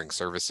delivering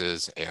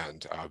services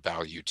and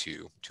value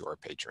to our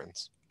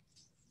patrons.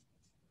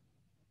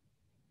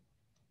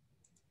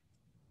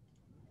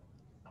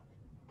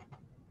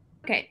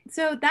 Okay,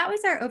 so that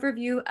was our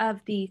overview of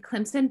the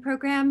Clemson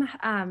program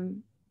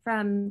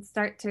from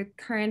start to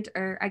current,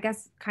 or I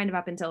guess kind of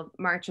up until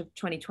March of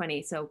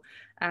 2020. So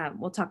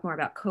we'll talk more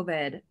about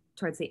COVID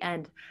towards the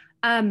end.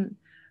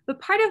 But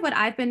part of what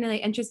I've been really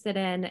interested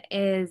in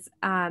is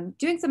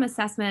doing some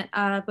assessment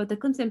of both the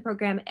Clemson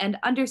program and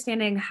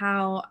understanding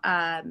how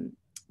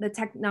the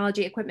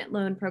technology equipment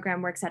loan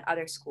program works at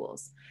other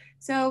schools.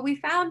 So we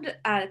found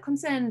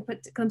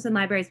Clemson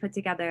Libraries put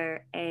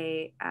together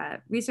a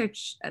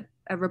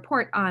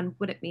report on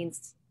what it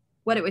means,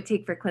 what it would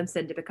take for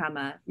Clemson to become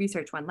a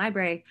Research One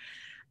library.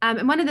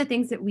 And one of the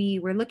things that we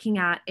were looking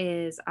at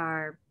is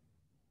our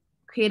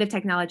creative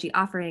technology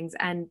offerings.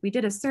 And we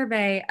did a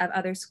survey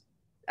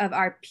of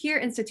our peer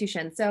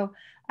institutions. So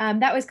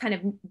that was kind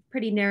of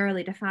pretty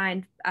narrowly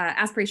defined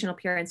aspirational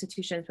peer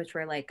institutions, which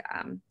were like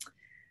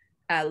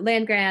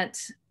land grant,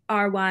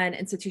 R1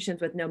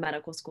 institutions with no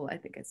medical school, I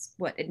think is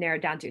what it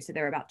narrowed down to. So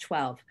there were about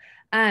 12.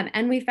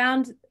 And we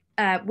found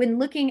when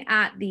looking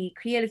at the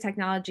creative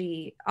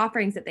technology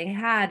offerings that they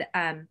had,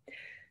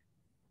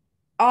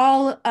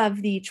 all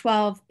of the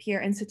 12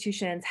 peer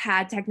institutions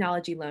had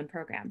technology loan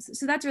programs.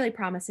 So that's really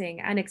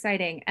promising and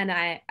exciting. And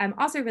I'm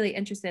also really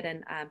interested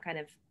in kind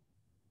of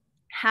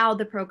how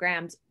the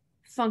programs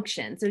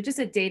function. So just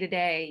a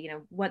day-to-day,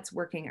 what's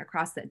working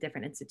across the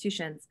different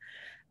institutions.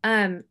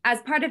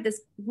 As part of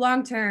this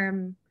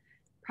long-term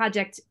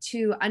project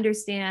to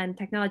understand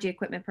technology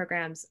equipment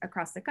programs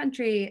across the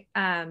country,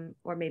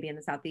 or maybe in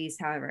the Southeast,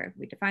 however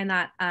we define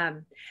that,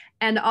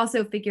 and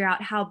also figure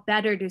out how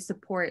better to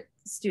support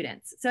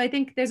students. So I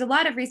think there's a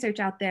lot of research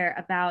out there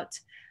about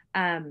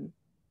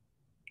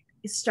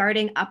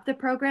starting up the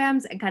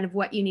programs and kind of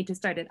what you need to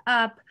start it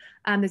up.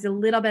 There's a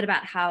little bit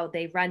about how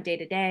they run day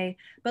to day,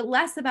 but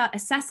less about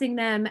assessing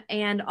them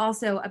and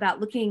also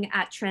about looking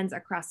at trends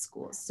across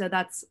schools. So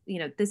that's,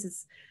 this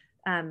is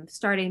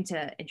starting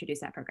to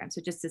introduce that program.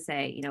 So just to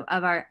say,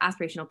 of our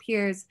aspirational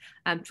peers,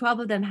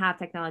 12 of them have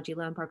technology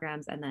loan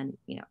programs. And then,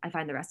 I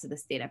find the rest of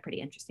this data pretty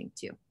interesting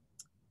too.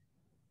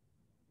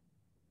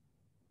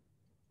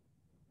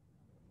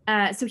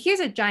 So here's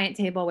a giant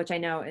table, which I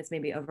know is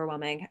maybe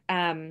overwhelming.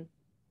 I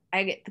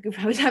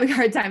was having a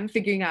hard time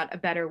figuring out a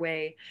better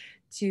way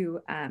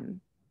to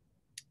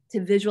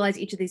visualize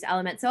each of these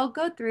elements. So I'll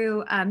go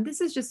through, this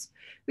is just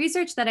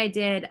research that I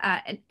did,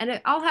 and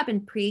it all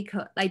happened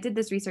I did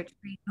this research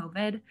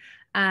pre-COVID.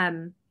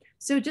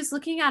 So just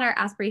looking at our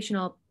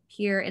aspirational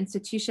peer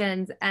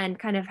institutions and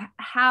kind of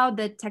how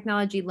the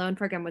technology loan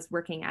program was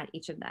working at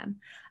each of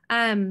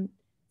them.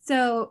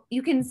 So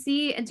you can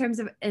see in terms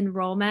of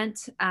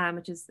enrollment,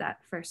 which is that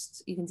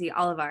first, you can see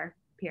all of our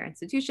peer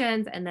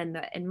institutions and then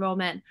the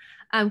enrollment.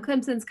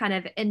 Clemson's kind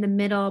of in the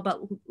middle,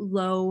 but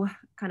low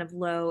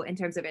in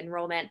terms of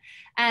enrollment.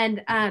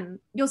 And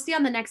you'll see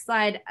on the next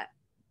slide,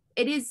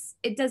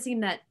 it does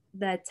seem that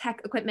the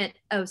tech equipment,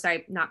 oh,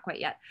 sorry, not quite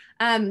yet.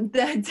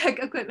 The tech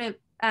equipment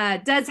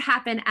does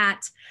happen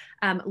at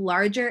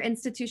larger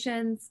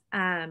institutions.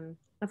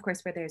 Of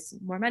course, where there's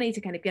more money to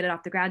kind of get it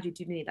off the ground, you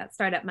do need that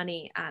startup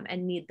money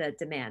and need the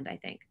demand, I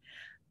think.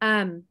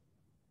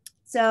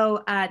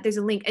 So there's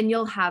a link and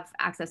you'll have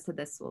access to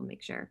this. We'll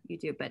make sure you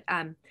do. But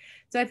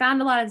so I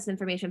found a lot of this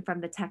information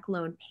from the tech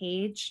loan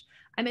page.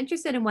 I'm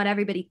interested in what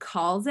everybody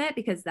calls it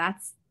because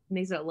that's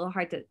makes it a little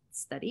hard to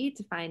study,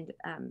 to find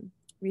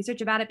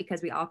research about it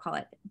because we all call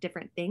it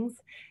different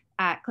things.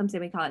 At Clemson,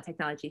 we call it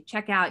technology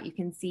checkout. You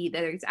can see that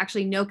there's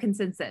actually no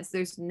consensus.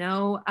 There's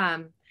no,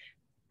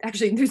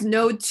 there's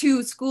no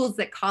two schools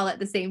that call it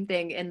the same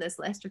thing in this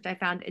list, which I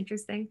found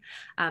interesting.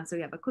 So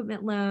we have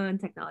equipment loan,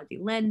 technology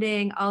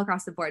lending, all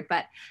across the board,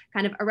 but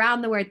kind of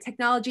around the word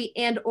technology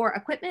and or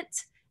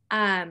equipment,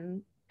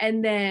 and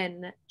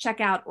then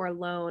checkout or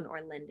loan or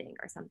lending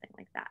or something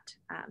like that.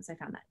 So I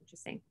found that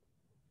interesting.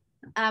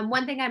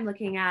 One thing I'm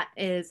looking at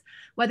is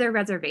whether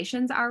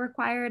reservations are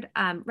required.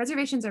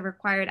 Reservations are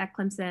required at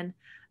Clemson.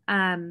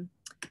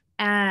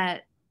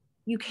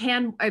 you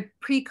can,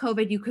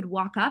 pre-COVID, you could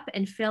walk up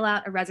and fill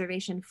out a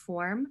reservation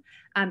form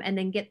and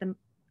then get the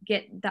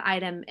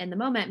item in the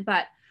moment.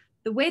 But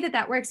the way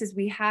that works is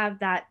we have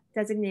that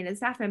designated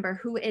staff member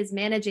who is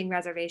managing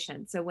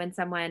reservations. So when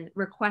someone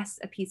requests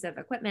a piece of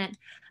equipment,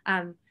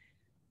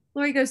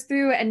 Lori goes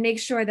through and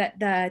makes sure that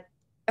the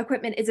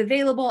equipment is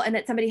available and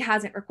that somebody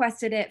hasn't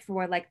requested it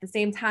for like the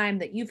same time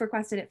that you've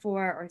requested it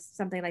for or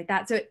something like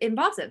that. So it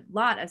involves a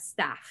lot of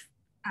staff.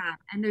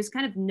 And there's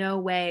kind of no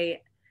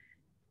way,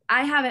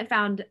 I haven't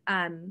found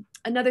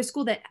another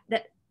school that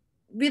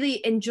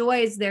really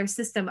enjoys their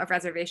system of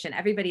reservation.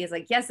 Everybody is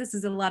like, yes, this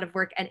is a lot of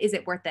work, and is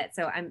it worth it?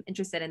 So I'm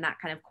interested in that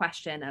kind of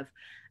question of,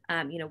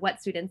 what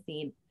students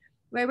need.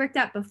 Where I worked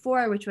at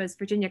before, which was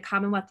Virginia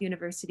Commonwealth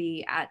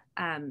University at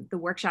the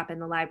workshop in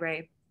the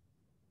library.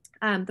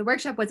 The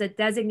workshop was a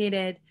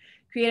designated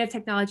creative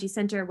technology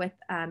center with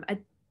an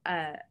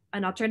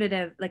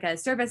alternative, like a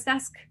service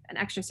desk, an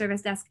extra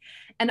service desk,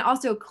 and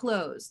also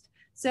closed.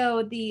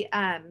 So the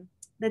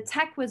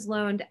tech was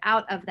loaned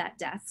out of that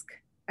desk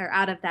or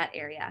out of that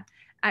area.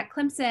 At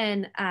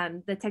Clemson,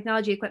 the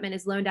technology equipment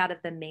is loaned out of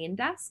the main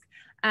desk.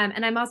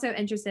 And I'm also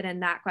interested in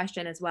that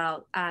question as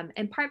well,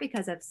 in part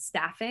because of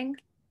staffing.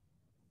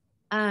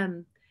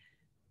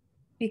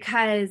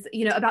 Because,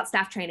 about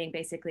staff training,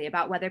 basically,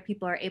 about whether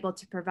people are able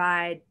to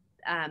provide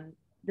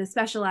the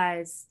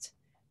specialized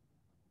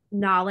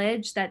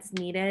knowledge that's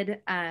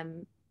needed,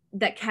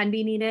 that can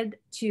be needed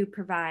to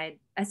provide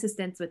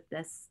assistance with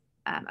this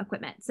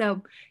equipment.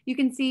 So you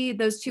can see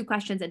those two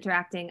questions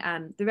interacting.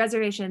 The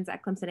reservations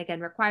at Clemson, again,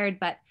 required,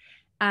 but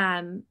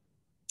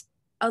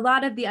a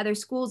lot of the other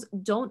schools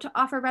don't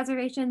offer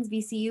reservations.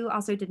 VCU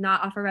also did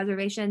not offer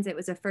reservations. It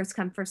was a first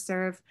come, first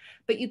serve,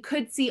 but you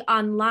could see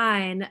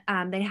online,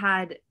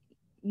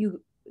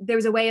 there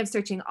was a way of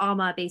searching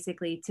Alma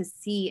basically to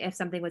see if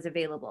something was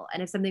available.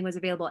 And if something was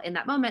available in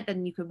that moment,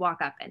 then you could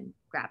walk up and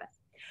grab it.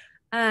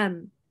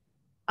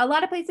 A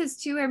lot of places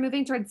too are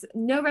moving towards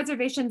no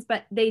reservations,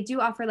 but they do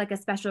offer like a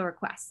special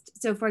request.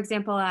 So for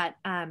example, at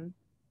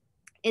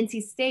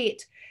NC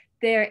State,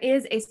 there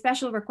is a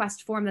special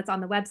request form that's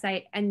on the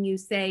website, and you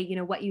say,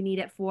 what you need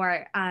it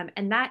for.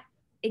 And that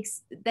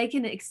they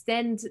can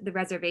extend the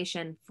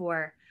reservation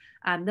for,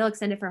 they'll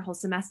extend it for a whole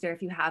semester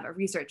if you have a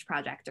research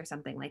project or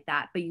something like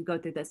that, but you go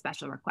through the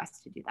special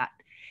request to do that.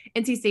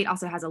 NC State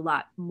also has a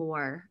lot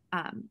more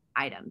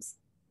items.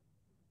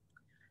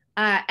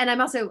 And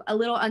I'm also a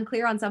little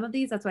unclear on some of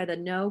these. That's why the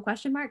no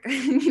question mark.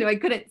 I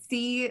couldn't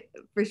see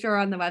for sure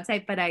on the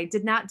website, but I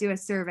did not do a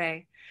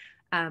survey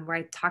where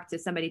I talked to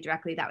somebody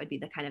directly. That would be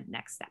the kind of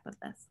next step of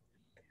this.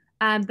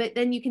 But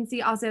then you can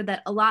see also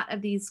that a lot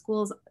of these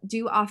schools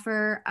do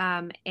offer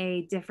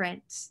a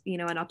different,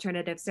 an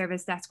alternative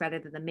service desk rather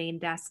than the main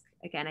desk.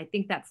 Again, I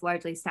think that's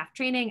largely staff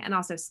training and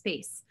also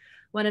space.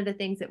 One of the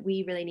things that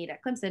we really need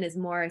at Clemson is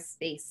more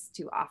space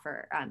to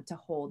offer to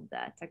hold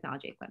the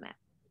technology equipment.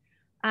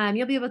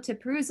 You'll be able to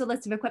peruse the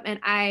list of equipment.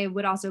 I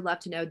would also love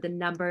to know the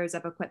numbers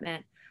of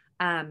equipment.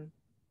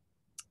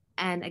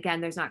 And again,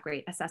 there's not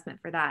great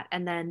assessment for that.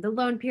 And then the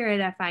loan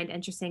period I find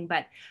interesting,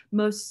 but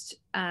most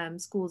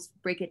schools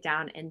break it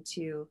down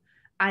into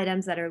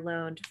items that are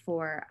loaned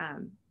for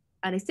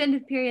an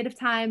extended period of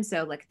time.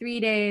 So like 3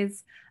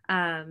 days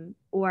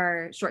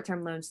or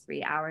short-term loans,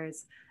 3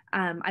 hours.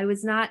 I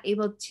was not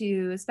able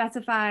to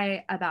specify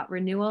about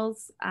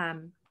renewals.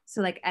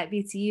 So like at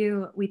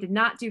VCU, we did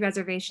not do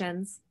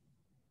reservations.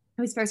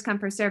 It was first come,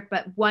 first serve,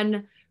 but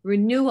one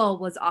renewal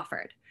was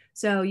offered.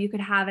 So you could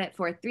have it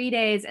for 3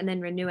 days and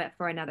then renew it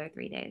for another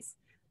 3 days.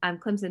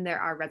 Clemson, there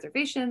are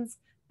reservations,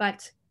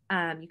 but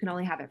you can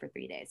only have it for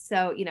 3 days.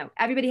 So,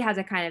 everybody has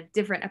a kind of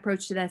different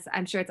approach to this.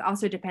 I'm sure it's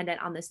also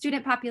dependent on the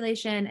student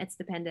population. It's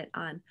dependent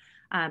on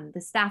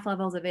the staff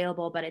levels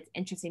available, but it's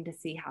interesting to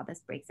see how this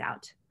breaks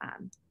out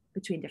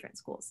between different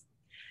schools.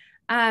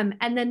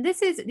 And then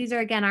these are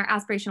again, our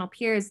aspirational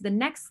peers. The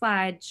next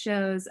slide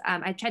shows,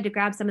 I tried to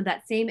grab some of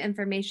that same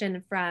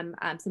information from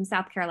some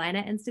South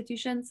Carolina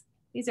institutions.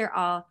 These are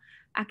all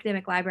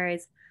academic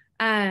libraries.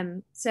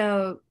 And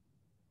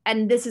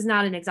this is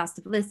not an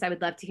exhaustive list. I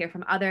would love to hear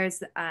from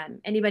others.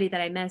 Anybody that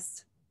I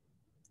missed,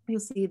 you'll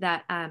see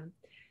that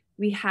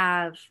we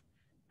have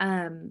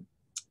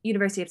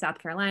University of South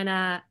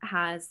Carolina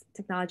has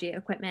technology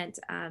equipment.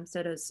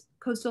 So does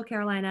Coastal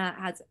Carolina,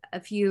 has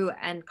a few,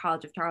 and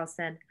College of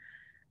Charleston.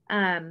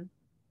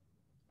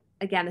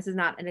 Again, this is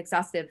not an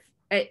exhaustive,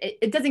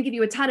 it doesn't give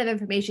you a ton of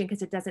information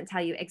because it doesn't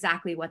tell you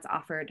exactly what's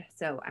offered.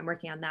 So I'm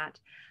working on that.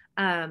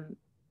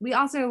 We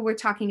also were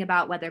talking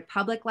about whether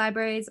public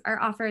libraries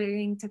are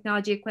offering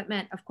technology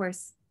equipment. Of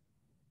course,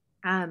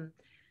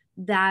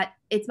 that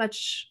it's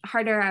much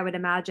harder, I would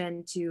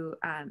imagine, to,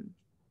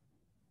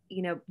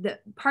 the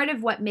part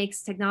of what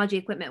makes technology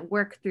equipment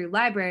work through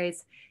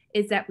libraries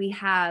is that we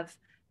have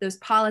those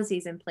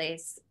policies in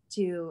place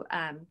to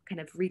kind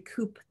of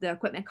recoup the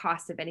equipment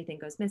costs if anything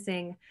goes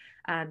missing.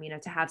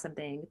 To have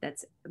something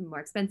that's more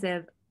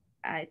expensive,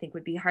 I think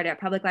would be harder at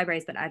public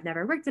libraries, but I've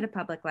never worked at a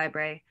public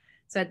library.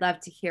 So I'd love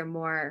to hear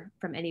more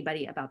from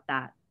anybody about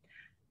that.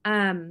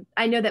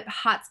 I know that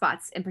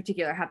hotspots in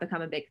particular have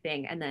become a big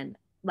thing. And then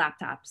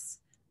laptops,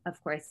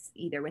 of course,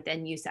 either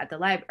within use at the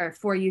library or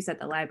for use at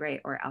the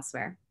library or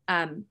elsewhere.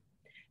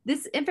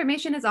 This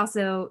information is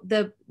also,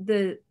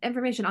 the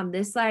information on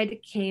this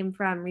slide came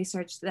from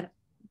research that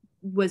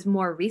was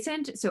more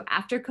recent, so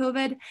after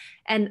COVID,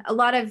 and a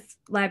lot of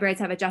libraries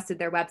have adjusted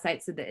their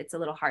websites so that it's a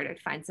little harder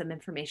to find some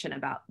information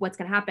about what's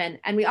going to happen.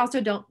 And we also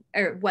don't,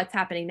 or what's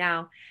happening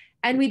now,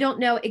 and we don't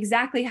know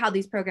exactly how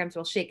these programs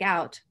will shake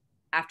out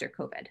after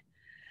COVID.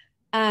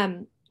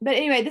 But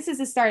anyway, this is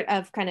the start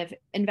of kind of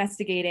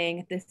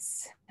investigating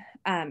this,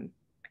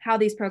 how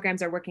these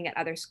programs are working at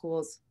other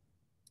schools.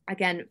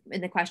 Again,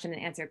 in the question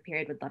and answer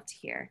period, would love to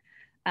hear,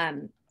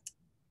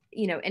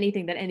 you know,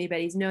 anything that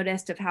anybody's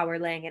noticed of how we're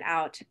laying it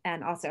out,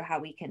 and also how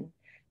we can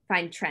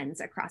find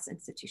trends across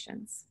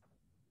institutions.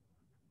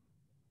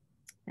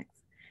 Next.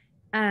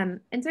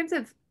 In terms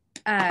of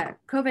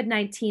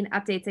COVID-19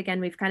 updates, again,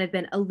 we've kind of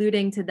been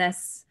alluding to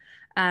this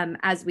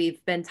as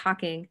we've been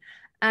talking.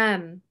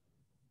 And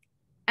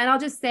I'll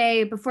just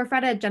say, before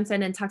Fredda jumps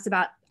in and talks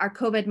about our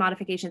COVID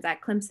modifications at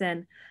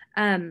Clemson,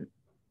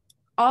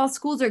 all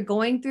schools are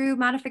going through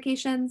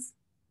modifications.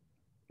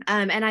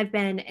 And I've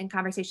been in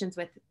conversations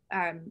with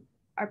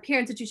our peer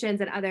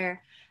institutions and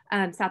other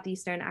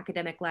Southeastern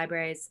academic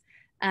libraries.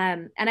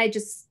 And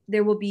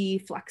there will be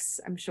flux,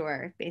 I'm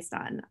sure, based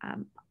on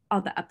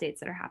all the updates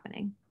that are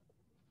happening.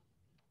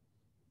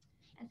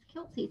 As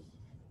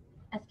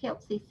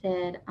Kelsey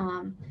said,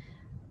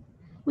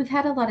 we've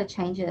had a lot of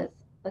changes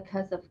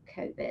because of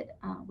COVID.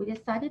 We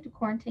decided to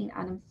quarantine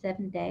items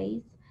 7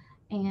 days,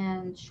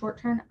 and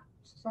short-term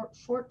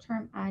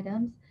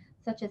items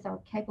such as our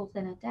cables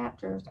and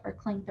adapters are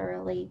cleaned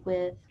thoroughly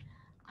with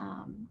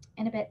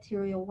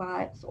antibacterial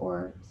wipes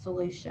or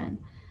solution.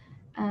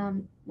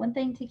 One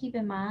thing to keep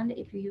in mind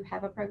if you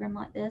have a program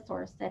like this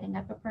or setting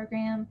up a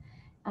program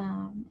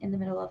in the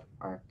middle of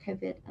our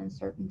COVID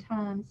uncertain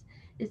times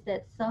is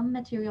that some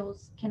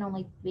materials can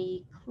only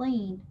be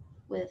cleaned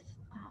with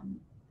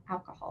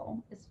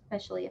alcohol,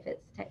 especially if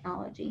it's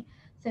technology.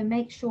 So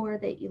make sure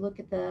that you look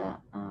at the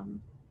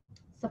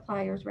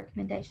supplier's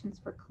recommendations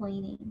for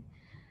cleaning.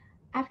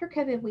 After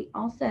COVID, we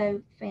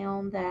also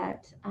found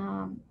that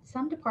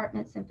some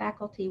departments and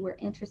faculty were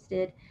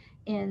interested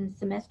in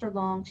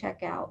semester-long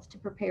checkouts to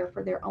prepare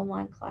for their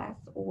online class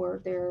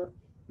or their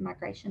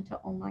migration to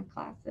online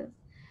classes.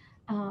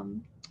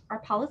 Our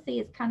policy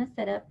is kind of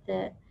set up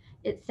that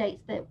it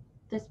states that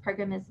this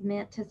program is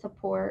meant to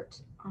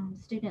support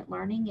student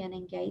learning and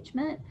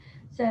engagement.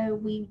 So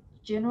we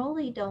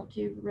generally don't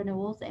do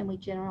renewals, and we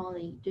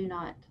generally do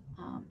not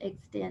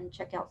extend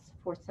checkouts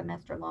for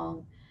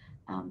semester-long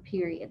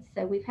periods.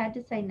 So we've had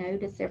to say no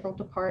to several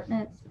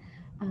departments.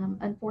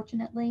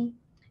 Unfortunately,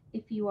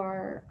 if you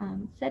are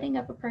setting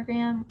up a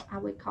program, I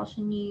would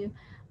caution you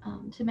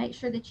to make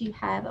sure that you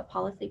have a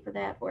policy for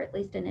that, or at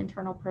least an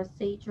internal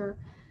procedure.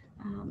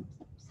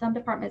 Some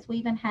departments, we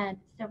even had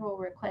several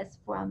requests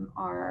from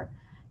our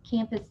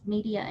campus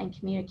media and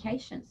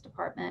communications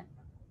department.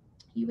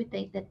 You would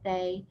think that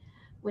they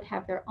would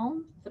have their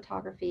own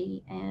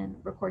photography and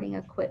recording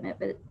equipment,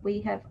 but we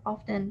have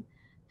often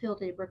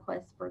fielded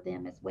requests for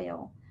them as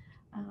well.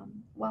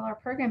 While our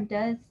program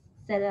does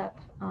set up,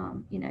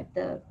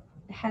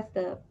 has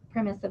the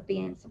premise of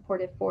being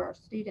supportive for our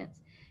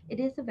students, it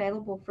is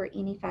available for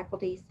any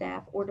faculty,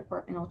 staff, or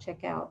departmental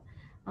checkout,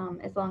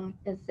 as long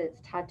as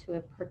it's tied to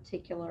a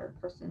particular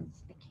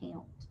person's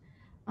account.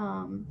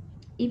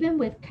 Even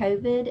with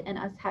COVID and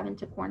us having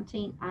to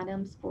quarantine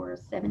items for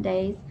 7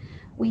 days,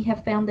 we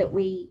have found that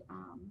we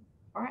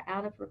are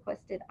out of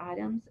requested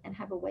items and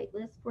have a wait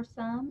list for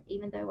some,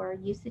 even though our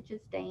usage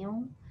is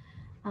down.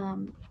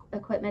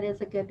 Equipment is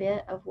a good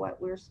bit of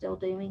what we're still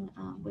doing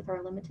with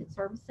our limited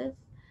services.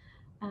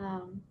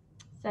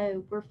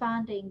 So we're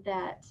finding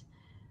that,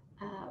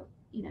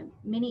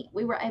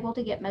 we were able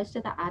to get most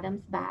of the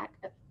items back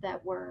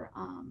that were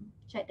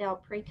checked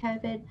out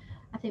pre-COVID.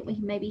 I think we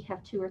maybe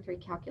have 2 or 3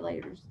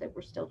 calculators that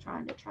we're still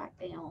trying to track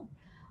down.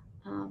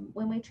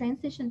 When we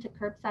transitioned to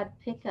curbside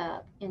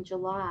pickup in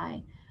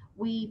July,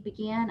 we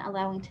began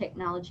allowing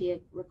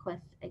technology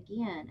requests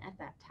again at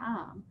that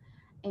time.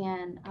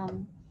 And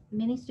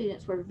many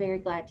students were very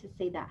glad to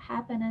see that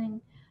happening.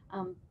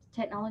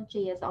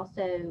 Technology has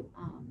also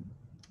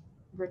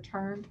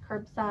returned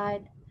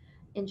curbside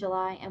in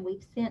July, and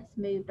we've since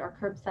moved our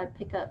curbside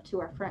pickup to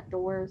our front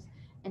doors,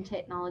 and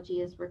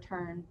technology is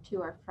returned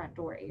to our front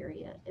door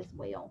area as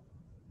well.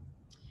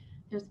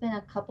 There's been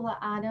a couple of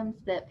items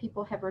that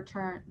people have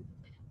returned.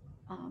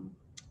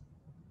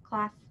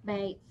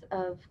 Classmates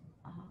of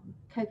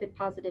COVID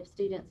positive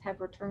students have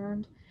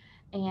returned,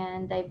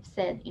 and they've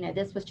said,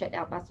 this was checked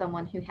out by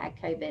someone who had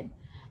COVID.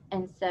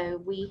 And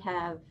so we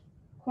have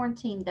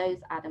quarantined those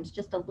items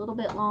just a little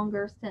bit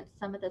longer, since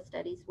some of the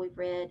studies we've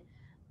read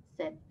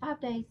said 5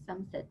 days,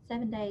 some said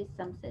 7 days,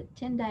 some said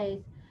 10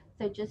 days.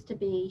 So just to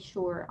be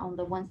sure on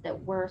the ones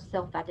that were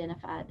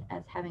self-identified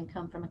as having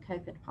come from a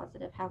COVID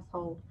positive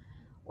household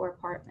or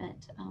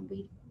apartment,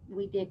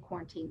 we did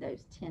quarantine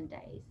those 10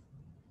 days.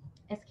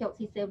 As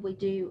Kelsey said, we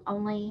do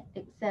only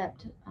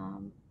accept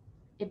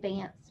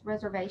advance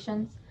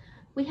reservations.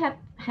 We have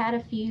had a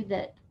few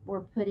that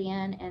were put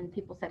in and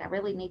people said, I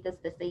really need this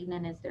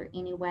evening. Is there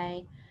any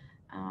way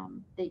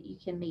that you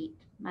can meet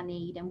my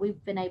need? And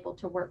we've been able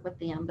to work with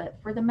them. But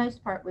for the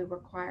most part, we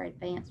require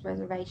advanced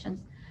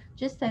reservations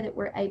just so that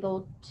we're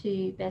able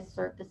to best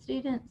serve the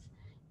students,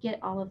 get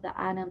all of the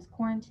items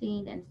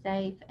quarantined and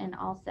safe, and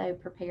also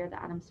prepare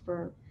the items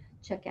for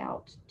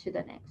checkout to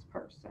the next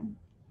person.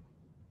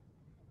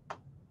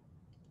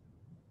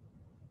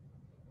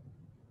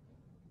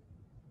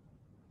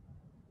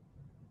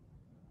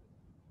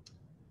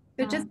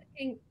 So just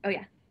thinking, oh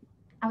yeah.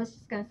 I was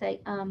just going to say,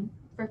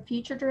 for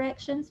future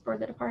directions for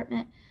the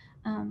department,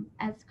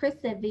 as Chris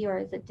said,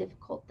 VR is a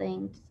difficult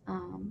thing.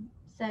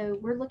 So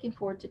we're looking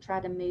forward to try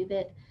to move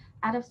it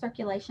out of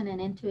circulation and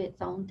into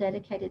its own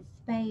dedicated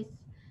space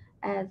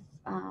as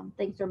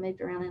things are moved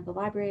around in the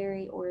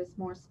library or as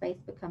more space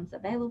becomes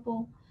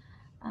available.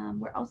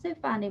 We're also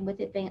finding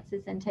with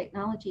advances in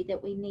technology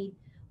that we need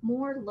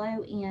more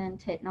low-end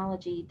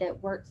technology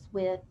that works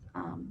with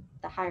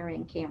the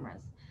higher-end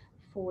cameras.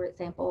 For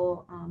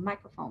example,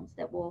 microphones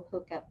that will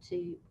hook up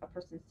to a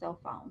person's cell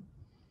phone.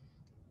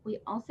 We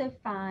also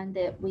find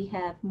that we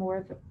have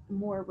more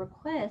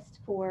requests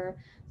for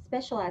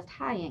specialized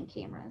high-end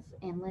cameras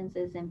and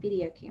lenses and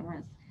video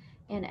cameras.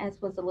 And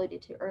as was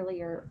alluded to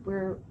earlier,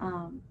 we're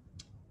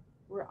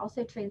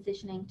also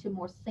transitioning to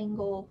more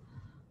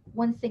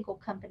one single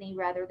company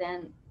rather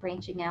than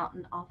branching out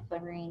and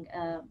offering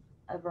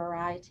a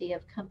variety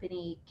of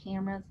company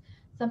cameras.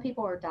 Some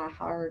people are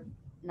diehard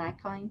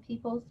Nikon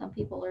people, some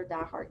people are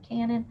diehard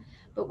Canon,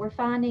 but we're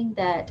finding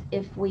that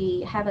if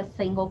we have a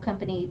single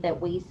company that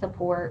we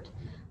support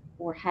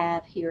or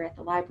have here at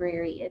the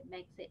library, it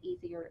makes it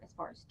easier as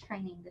far as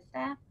training the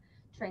staff,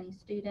 training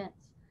students,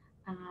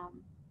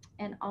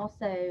 and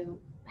also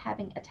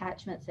having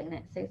attachments and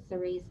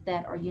accessories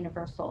that are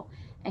universal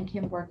and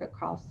can work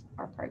across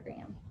our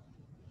program.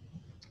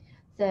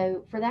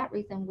 So for that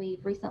reason,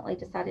 we've recently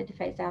decided to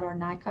phase out our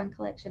Nikon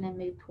collection and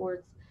move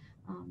towards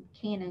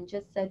Canon,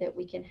 just so that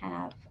we can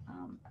have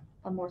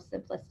a more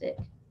simplistic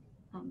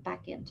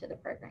back end to the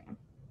program.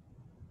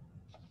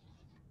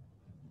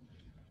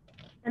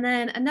 And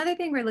then another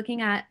thing we're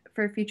looking at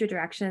for future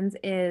directions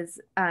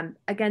is,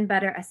 again,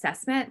 better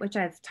assessment, which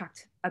I've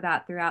talked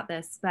about throughout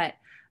this, but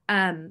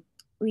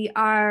we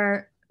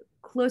are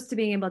close to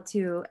being able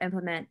to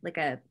implement like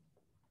a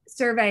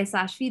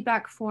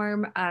survey/feedback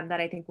form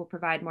that I think will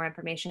provide more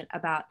information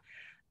about.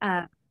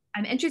 I'm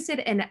interested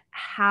in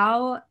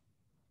how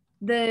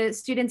the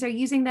students are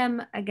using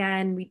them.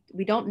 Again,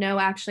 we don't know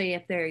actually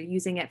if they're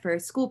using it for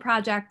school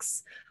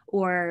projects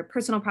or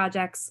personal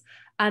projects.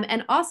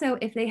 And also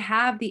if they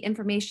have the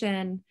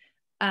information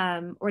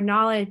or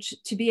knowledge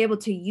to be able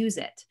to use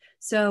it.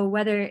 So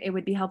whether it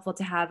would be helpful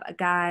to have a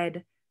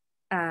guide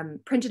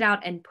printed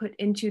out and put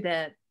into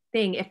the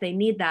thing if they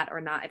need that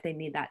or not, if they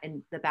need that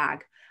in the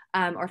bag,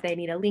 or if they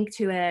need a link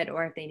to it,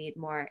 or if they need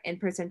more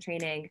in-person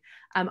training.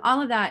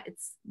 All of that,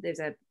 there's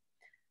a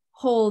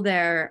hole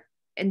there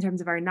in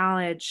terms of our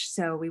knowledge.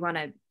 So we want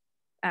to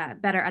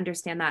better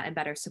understand that and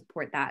better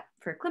support that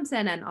for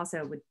Clemson, and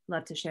also would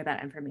love to share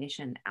that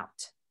information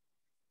out.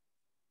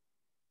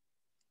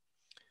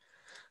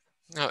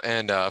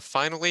 And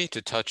finally,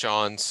 to touch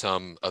on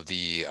some of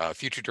the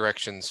future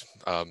directions,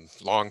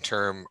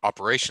 long-term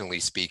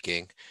operationally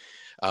speaking,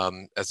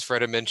 as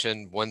Fredda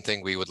mentioned, one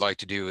thing we would like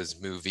to do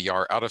is move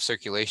VR out of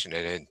circulation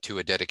and into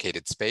a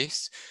dedicated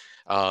space.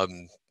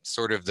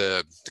 Sort of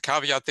the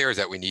caveat there is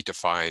that we need to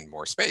find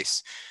more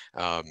space.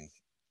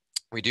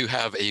 We do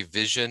have a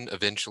vision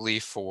eventually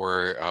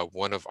for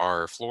one of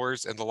our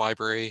floors in the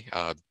library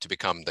to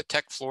become the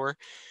tech floor,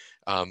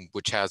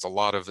 which has a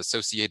lot of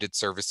associated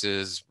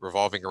services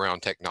revolving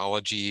around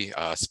technology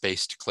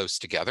spaced close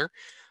together,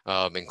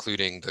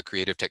 including the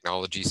creative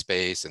technology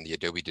space and the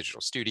Adobe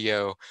Digital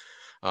Studio,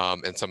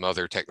 and some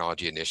other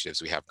technology initiatives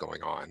we have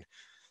going on.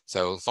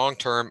 So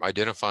long-term,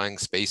 identifying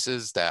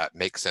spaces that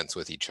make sense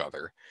with each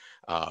other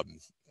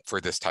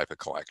for this type of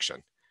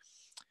collection.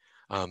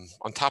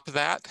 On top of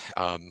that,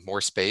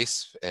 more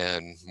space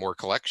and more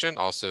collection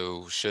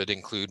also should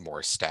include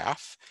more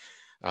staff.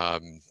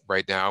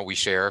 Right now, we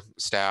share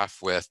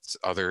staff with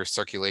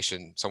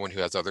someone who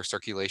has other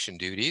circulation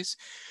duties.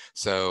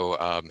 So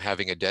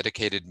having a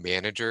dedicated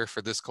manager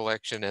for this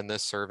collection and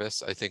this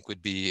service, I think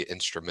would be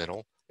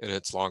instrumental in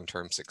its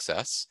long-term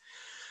success.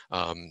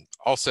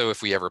 Also,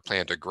 if we ever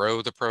plan to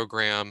grow the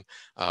program,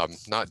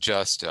 not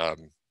just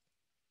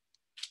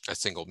a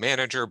single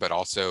manager, but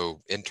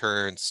also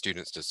interns,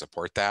 students to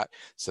support that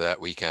so that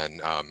we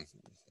can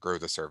grow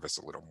the service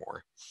a little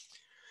more.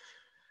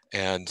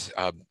 And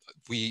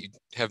we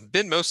have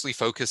been mostly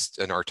focused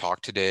in our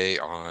talk today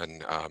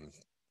on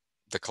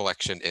the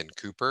collection in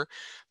Cooper,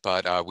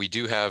 but we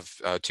do have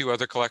 2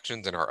 other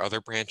collections in our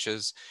other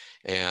branches,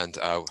 and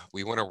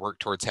we want to work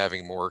towards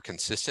having more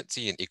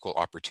consistency and equal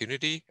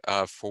opportunity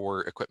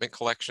for equipment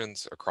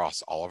collections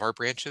across all of our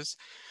branches.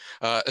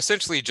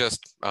 Essentially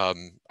just,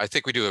 I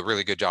think we do a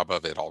really good job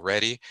of it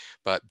already,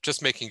 but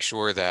just making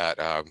sure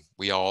that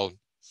we all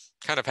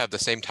kind of have the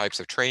same types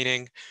of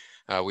training,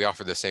 we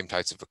offer the same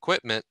types of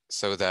equipment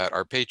so that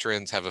our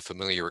patrons have a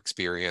familiar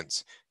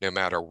experience no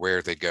matter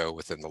where they go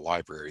within the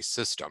library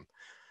system.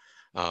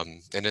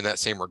 And in that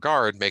same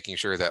regard, making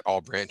sure that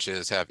all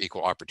branches have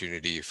equal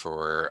opportunity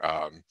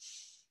for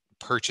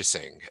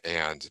purchasing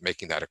and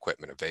making that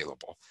equipment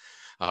available,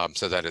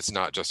 so that it's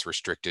not just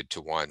restricted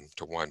to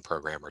one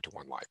program or to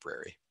one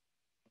library.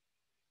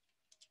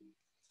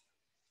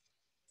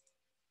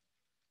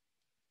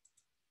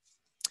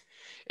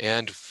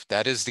 And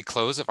that is the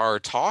close of our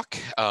talk.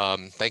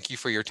 Thank you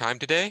for your time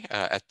today.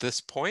 At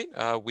this point,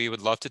 we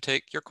would love to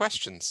take your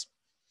questions.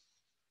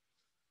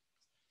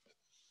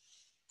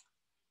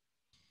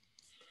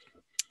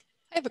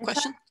 I have a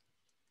question.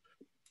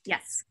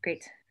 Yes,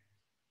 great.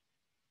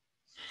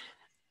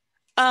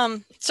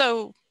 If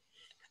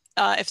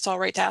it's all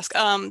right to ask,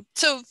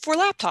 so for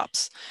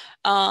laptops,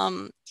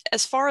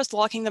 as far as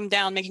locking them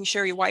down, making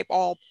sure you wipe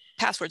all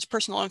passwords,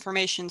 personal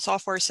information,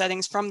 software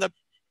settings from the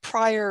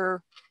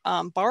prior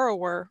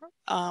borrower,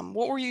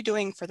 what were you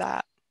doing for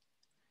that?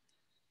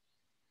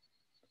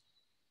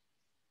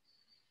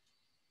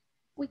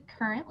 We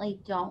currently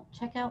don't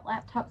check out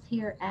laptops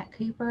here at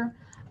Cooper.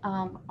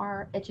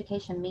 Our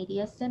Education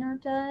Media Center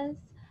does.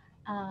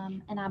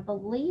 And I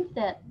believe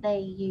that they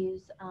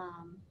use,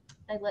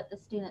 they let the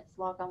students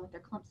log on with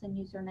their Clemson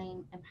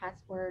username and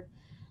password,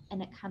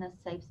 and it kind of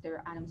saves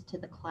their items to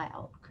the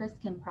cloud. Chris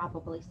can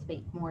probably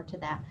speak more to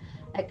that.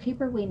 At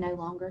Cooper, we no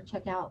longer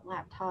check out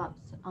laptops,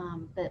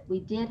 but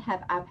we did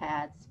have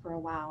iPads for a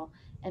while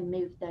and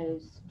moved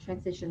those,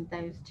 transitioned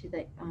those to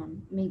the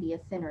media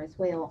center as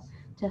well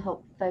to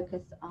help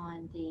focus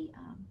on the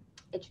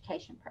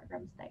education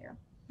programs there.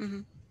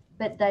 Mm-hmm.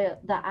 But the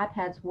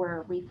iPads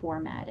were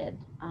reformatted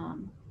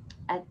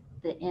at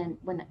the end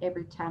when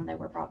every time they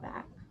were brought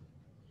back.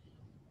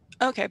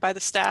 Okay, by the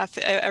staff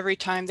every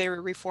time they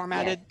were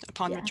reformatted Yes.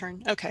 upon Yeah.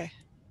 return. Okay.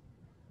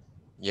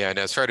 Yeah, and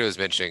as Fredda was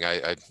mentioning,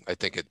 I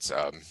think it's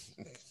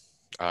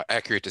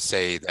accurate to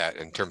say that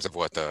in terms of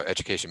what the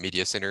Education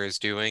Media Center is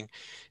doing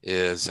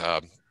is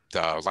the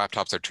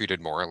laptops are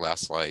treated more or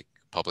less like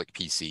public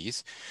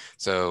PCs.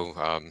 So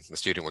the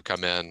student would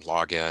come in,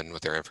 log in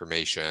with their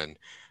information,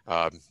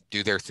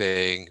 do their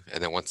thing,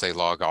 and then once they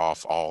log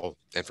off, all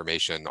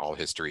information, all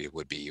history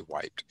would be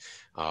wiped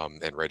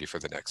and ready for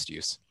the next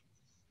use.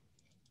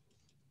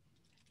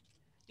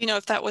 You know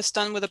if that was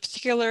done with a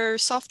particular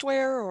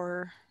software,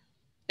 or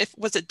if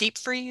was it deep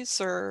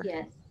freeze or?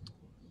 Yes.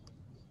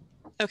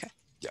 Okay.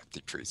 Yeah,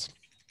 deep freeze.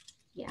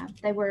 Yeah,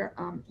 they were.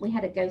 We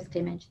had a ghost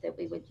image that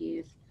we would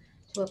use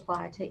to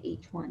apply to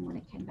each one when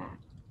it came back.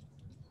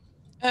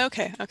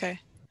 Okay. Okay.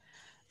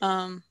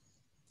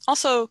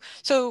 Also,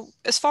 so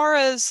as far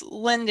as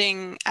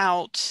lending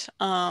out,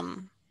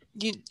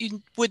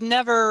 you would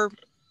never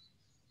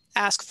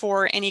ask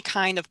for any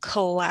kind of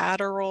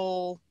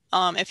collateral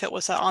if it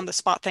was an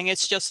on-the-spot thing.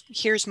 It's just,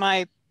 here's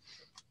my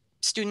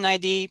student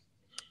ID,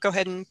 go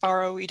ahead and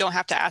borrow. You don't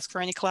have to ask for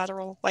any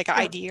collateral, like an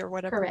ID or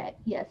whatever. Correct.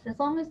 Yes, as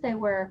long as they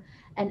were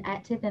an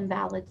active and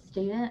valid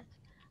student,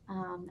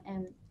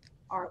 and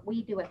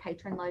we do a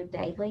patron load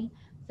daily.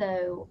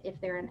 So if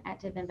they're an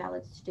active and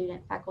valid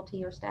student,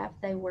 faculty or staff,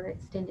 they were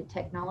extended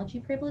technology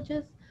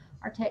privileges.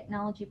 Our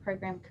technology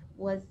program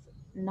was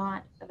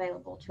not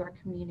available to our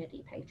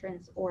community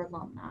patrons or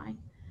alumni.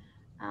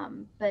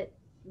 But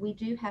we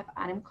do have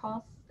item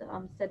costs.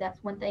 So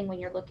that's one thing when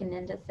you're looking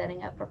into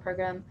setting up a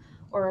program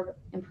or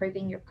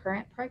improving your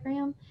current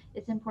program.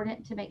 It's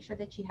important to make sure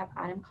that you have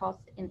item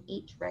costs in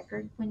each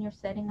record when you're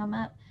setting them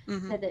up,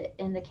 so that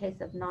in the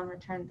case of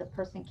non-return, the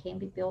person can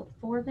be billed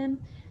for them.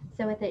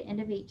 So at the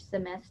end of each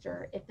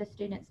semester, if the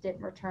students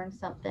didn't return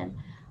something,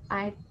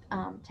 I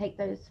take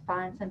those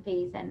fines and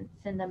fees and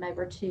send them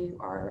over to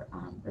our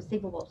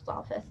receivables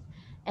office,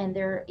 and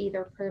they're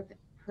either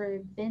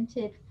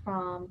prevented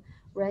from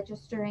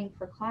registering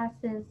for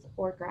classes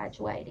or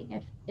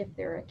graduating if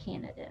they're a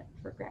candidate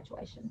for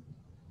graduation.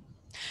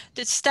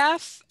 Did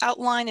staff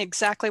outline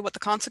exactly what the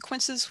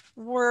consequences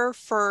were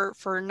for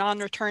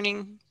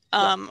non-returning,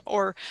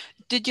 or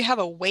did you have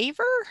a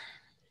waiver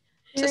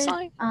to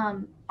sign?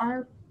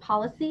 Our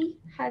policy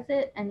has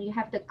it, and you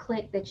have to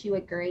click that you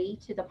agree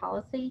to the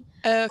policy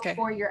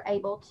before you're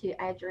able to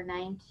add your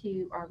name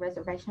to our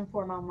reservation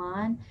form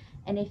online.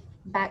 And if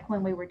back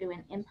when we were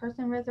doing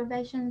in-person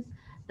reservations,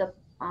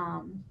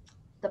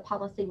 the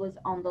policy was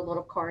on the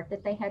little card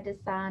that they had to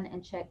sign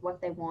and check what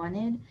they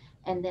wanted,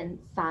 and then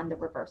sign the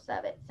reverse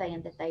of it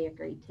saying that they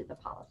agreed to the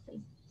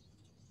policy.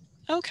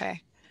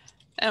 Okay.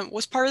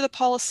 Was part of the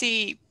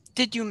policy,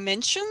 did you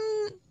mention,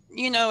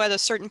 at a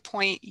certain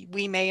point,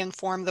 we may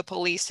inform the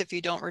police if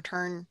you don't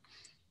return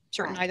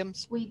certain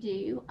items? We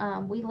do.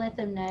 We let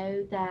them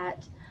know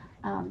that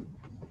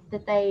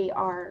that they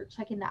are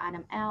checking the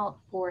item out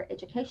for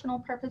educational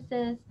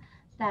purposes,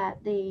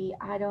 that the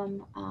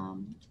item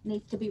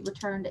needs to be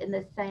returned in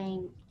the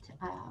same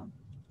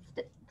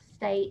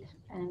state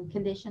and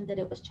condition that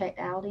it was checked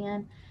out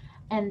in,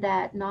 and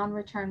that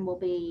non-return will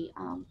be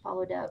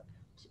followed up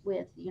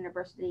with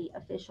university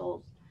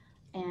officials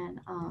and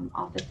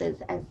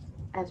offices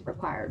as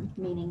required,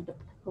 meaning the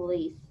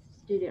police,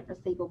 student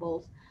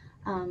receivables,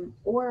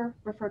 or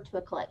referred to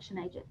a collection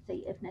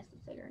agency if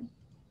necessary.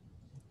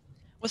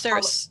 Was there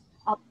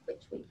All of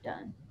which we've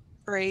done.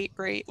 Right.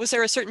 Was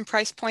there a certain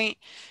price point?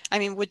 I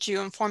mean, would you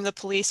inform the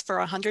police for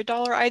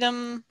 $100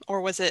 item,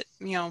 or was it,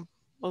 you know,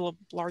 a little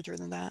larger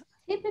than that?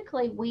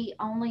 Typically, we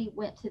only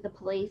went to the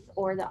police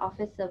or the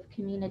Office of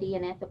Community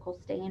and Ethical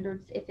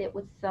Standards if it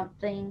was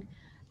something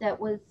that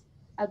was,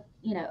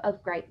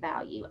 of great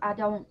value. I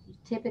don't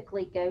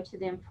typically go to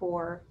them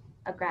for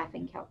a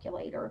graphing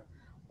calculator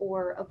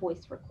or a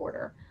voice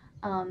recorder,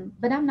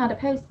 but I'm not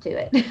opposed to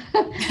it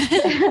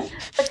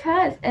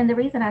because, and the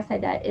reason I say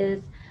that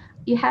is,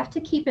 you have to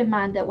keep in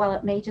mind that while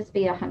it may just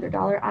be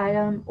 $100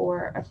 item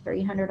or a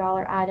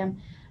 $300 item,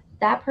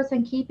 that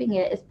person keeping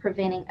it is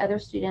preventing other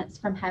students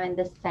from having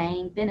the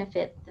same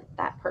benefit that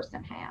that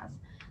person has.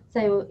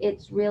 So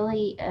it's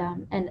really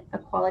an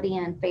equality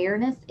and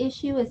fairness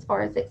issue as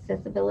far as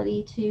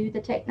accessibility to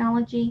the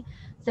technology.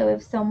 So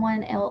if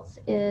someone else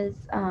is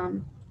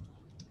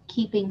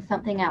keeping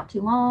something out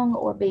too long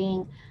or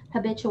being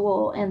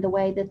habitual in the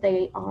way that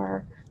they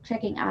are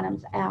checking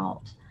items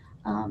out,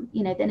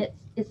 then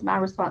it's my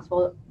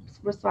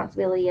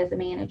responsibility as a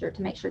manager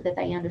to make sure that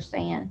they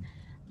understand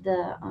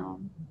the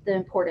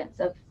importance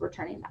of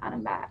returning the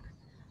item back.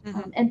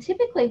 And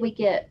typically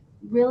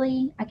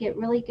I get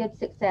really good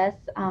success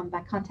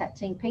by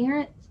contacting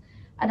parents.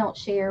 I don't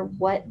share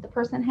what the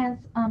person has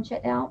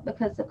checked out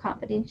because of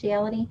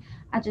confidentiality.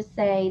 I just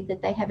say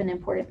that they have an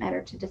important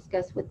matter to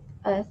discuss with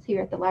us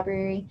here at the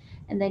library,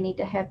 and they need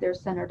to have their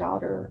son or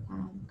daughter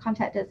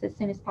contact us as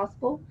soon as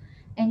possible.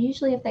 And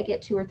usually if they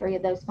get 2 or 3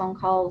 of those phone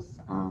calls,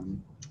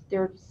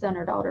 their son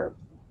or daughter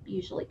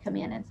usually come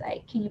in and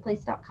say, "Can you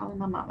please stop calling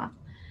my mama?"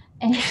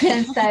 And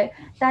so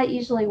that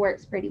usually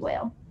works pretty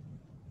well.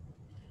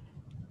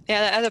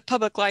 Yeah, at a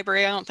public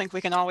library, I don't think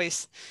we can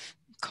always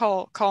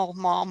call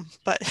mom,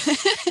 but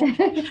all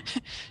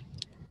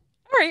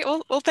right.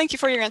 Well, thank you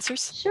for your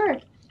answers. Sure.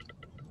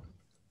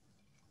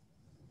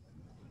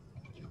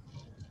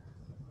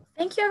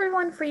 Thank you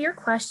everyone for your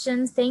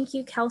questions. Thank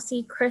you,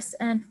 Kelsey, Chris,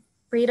 and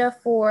Fredda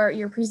for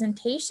your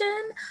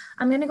presentation.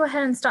 I'm going to go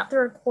ahead and stop the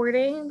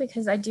recording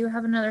because I do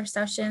have another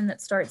session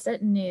that starts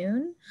at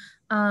noon.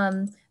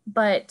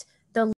 But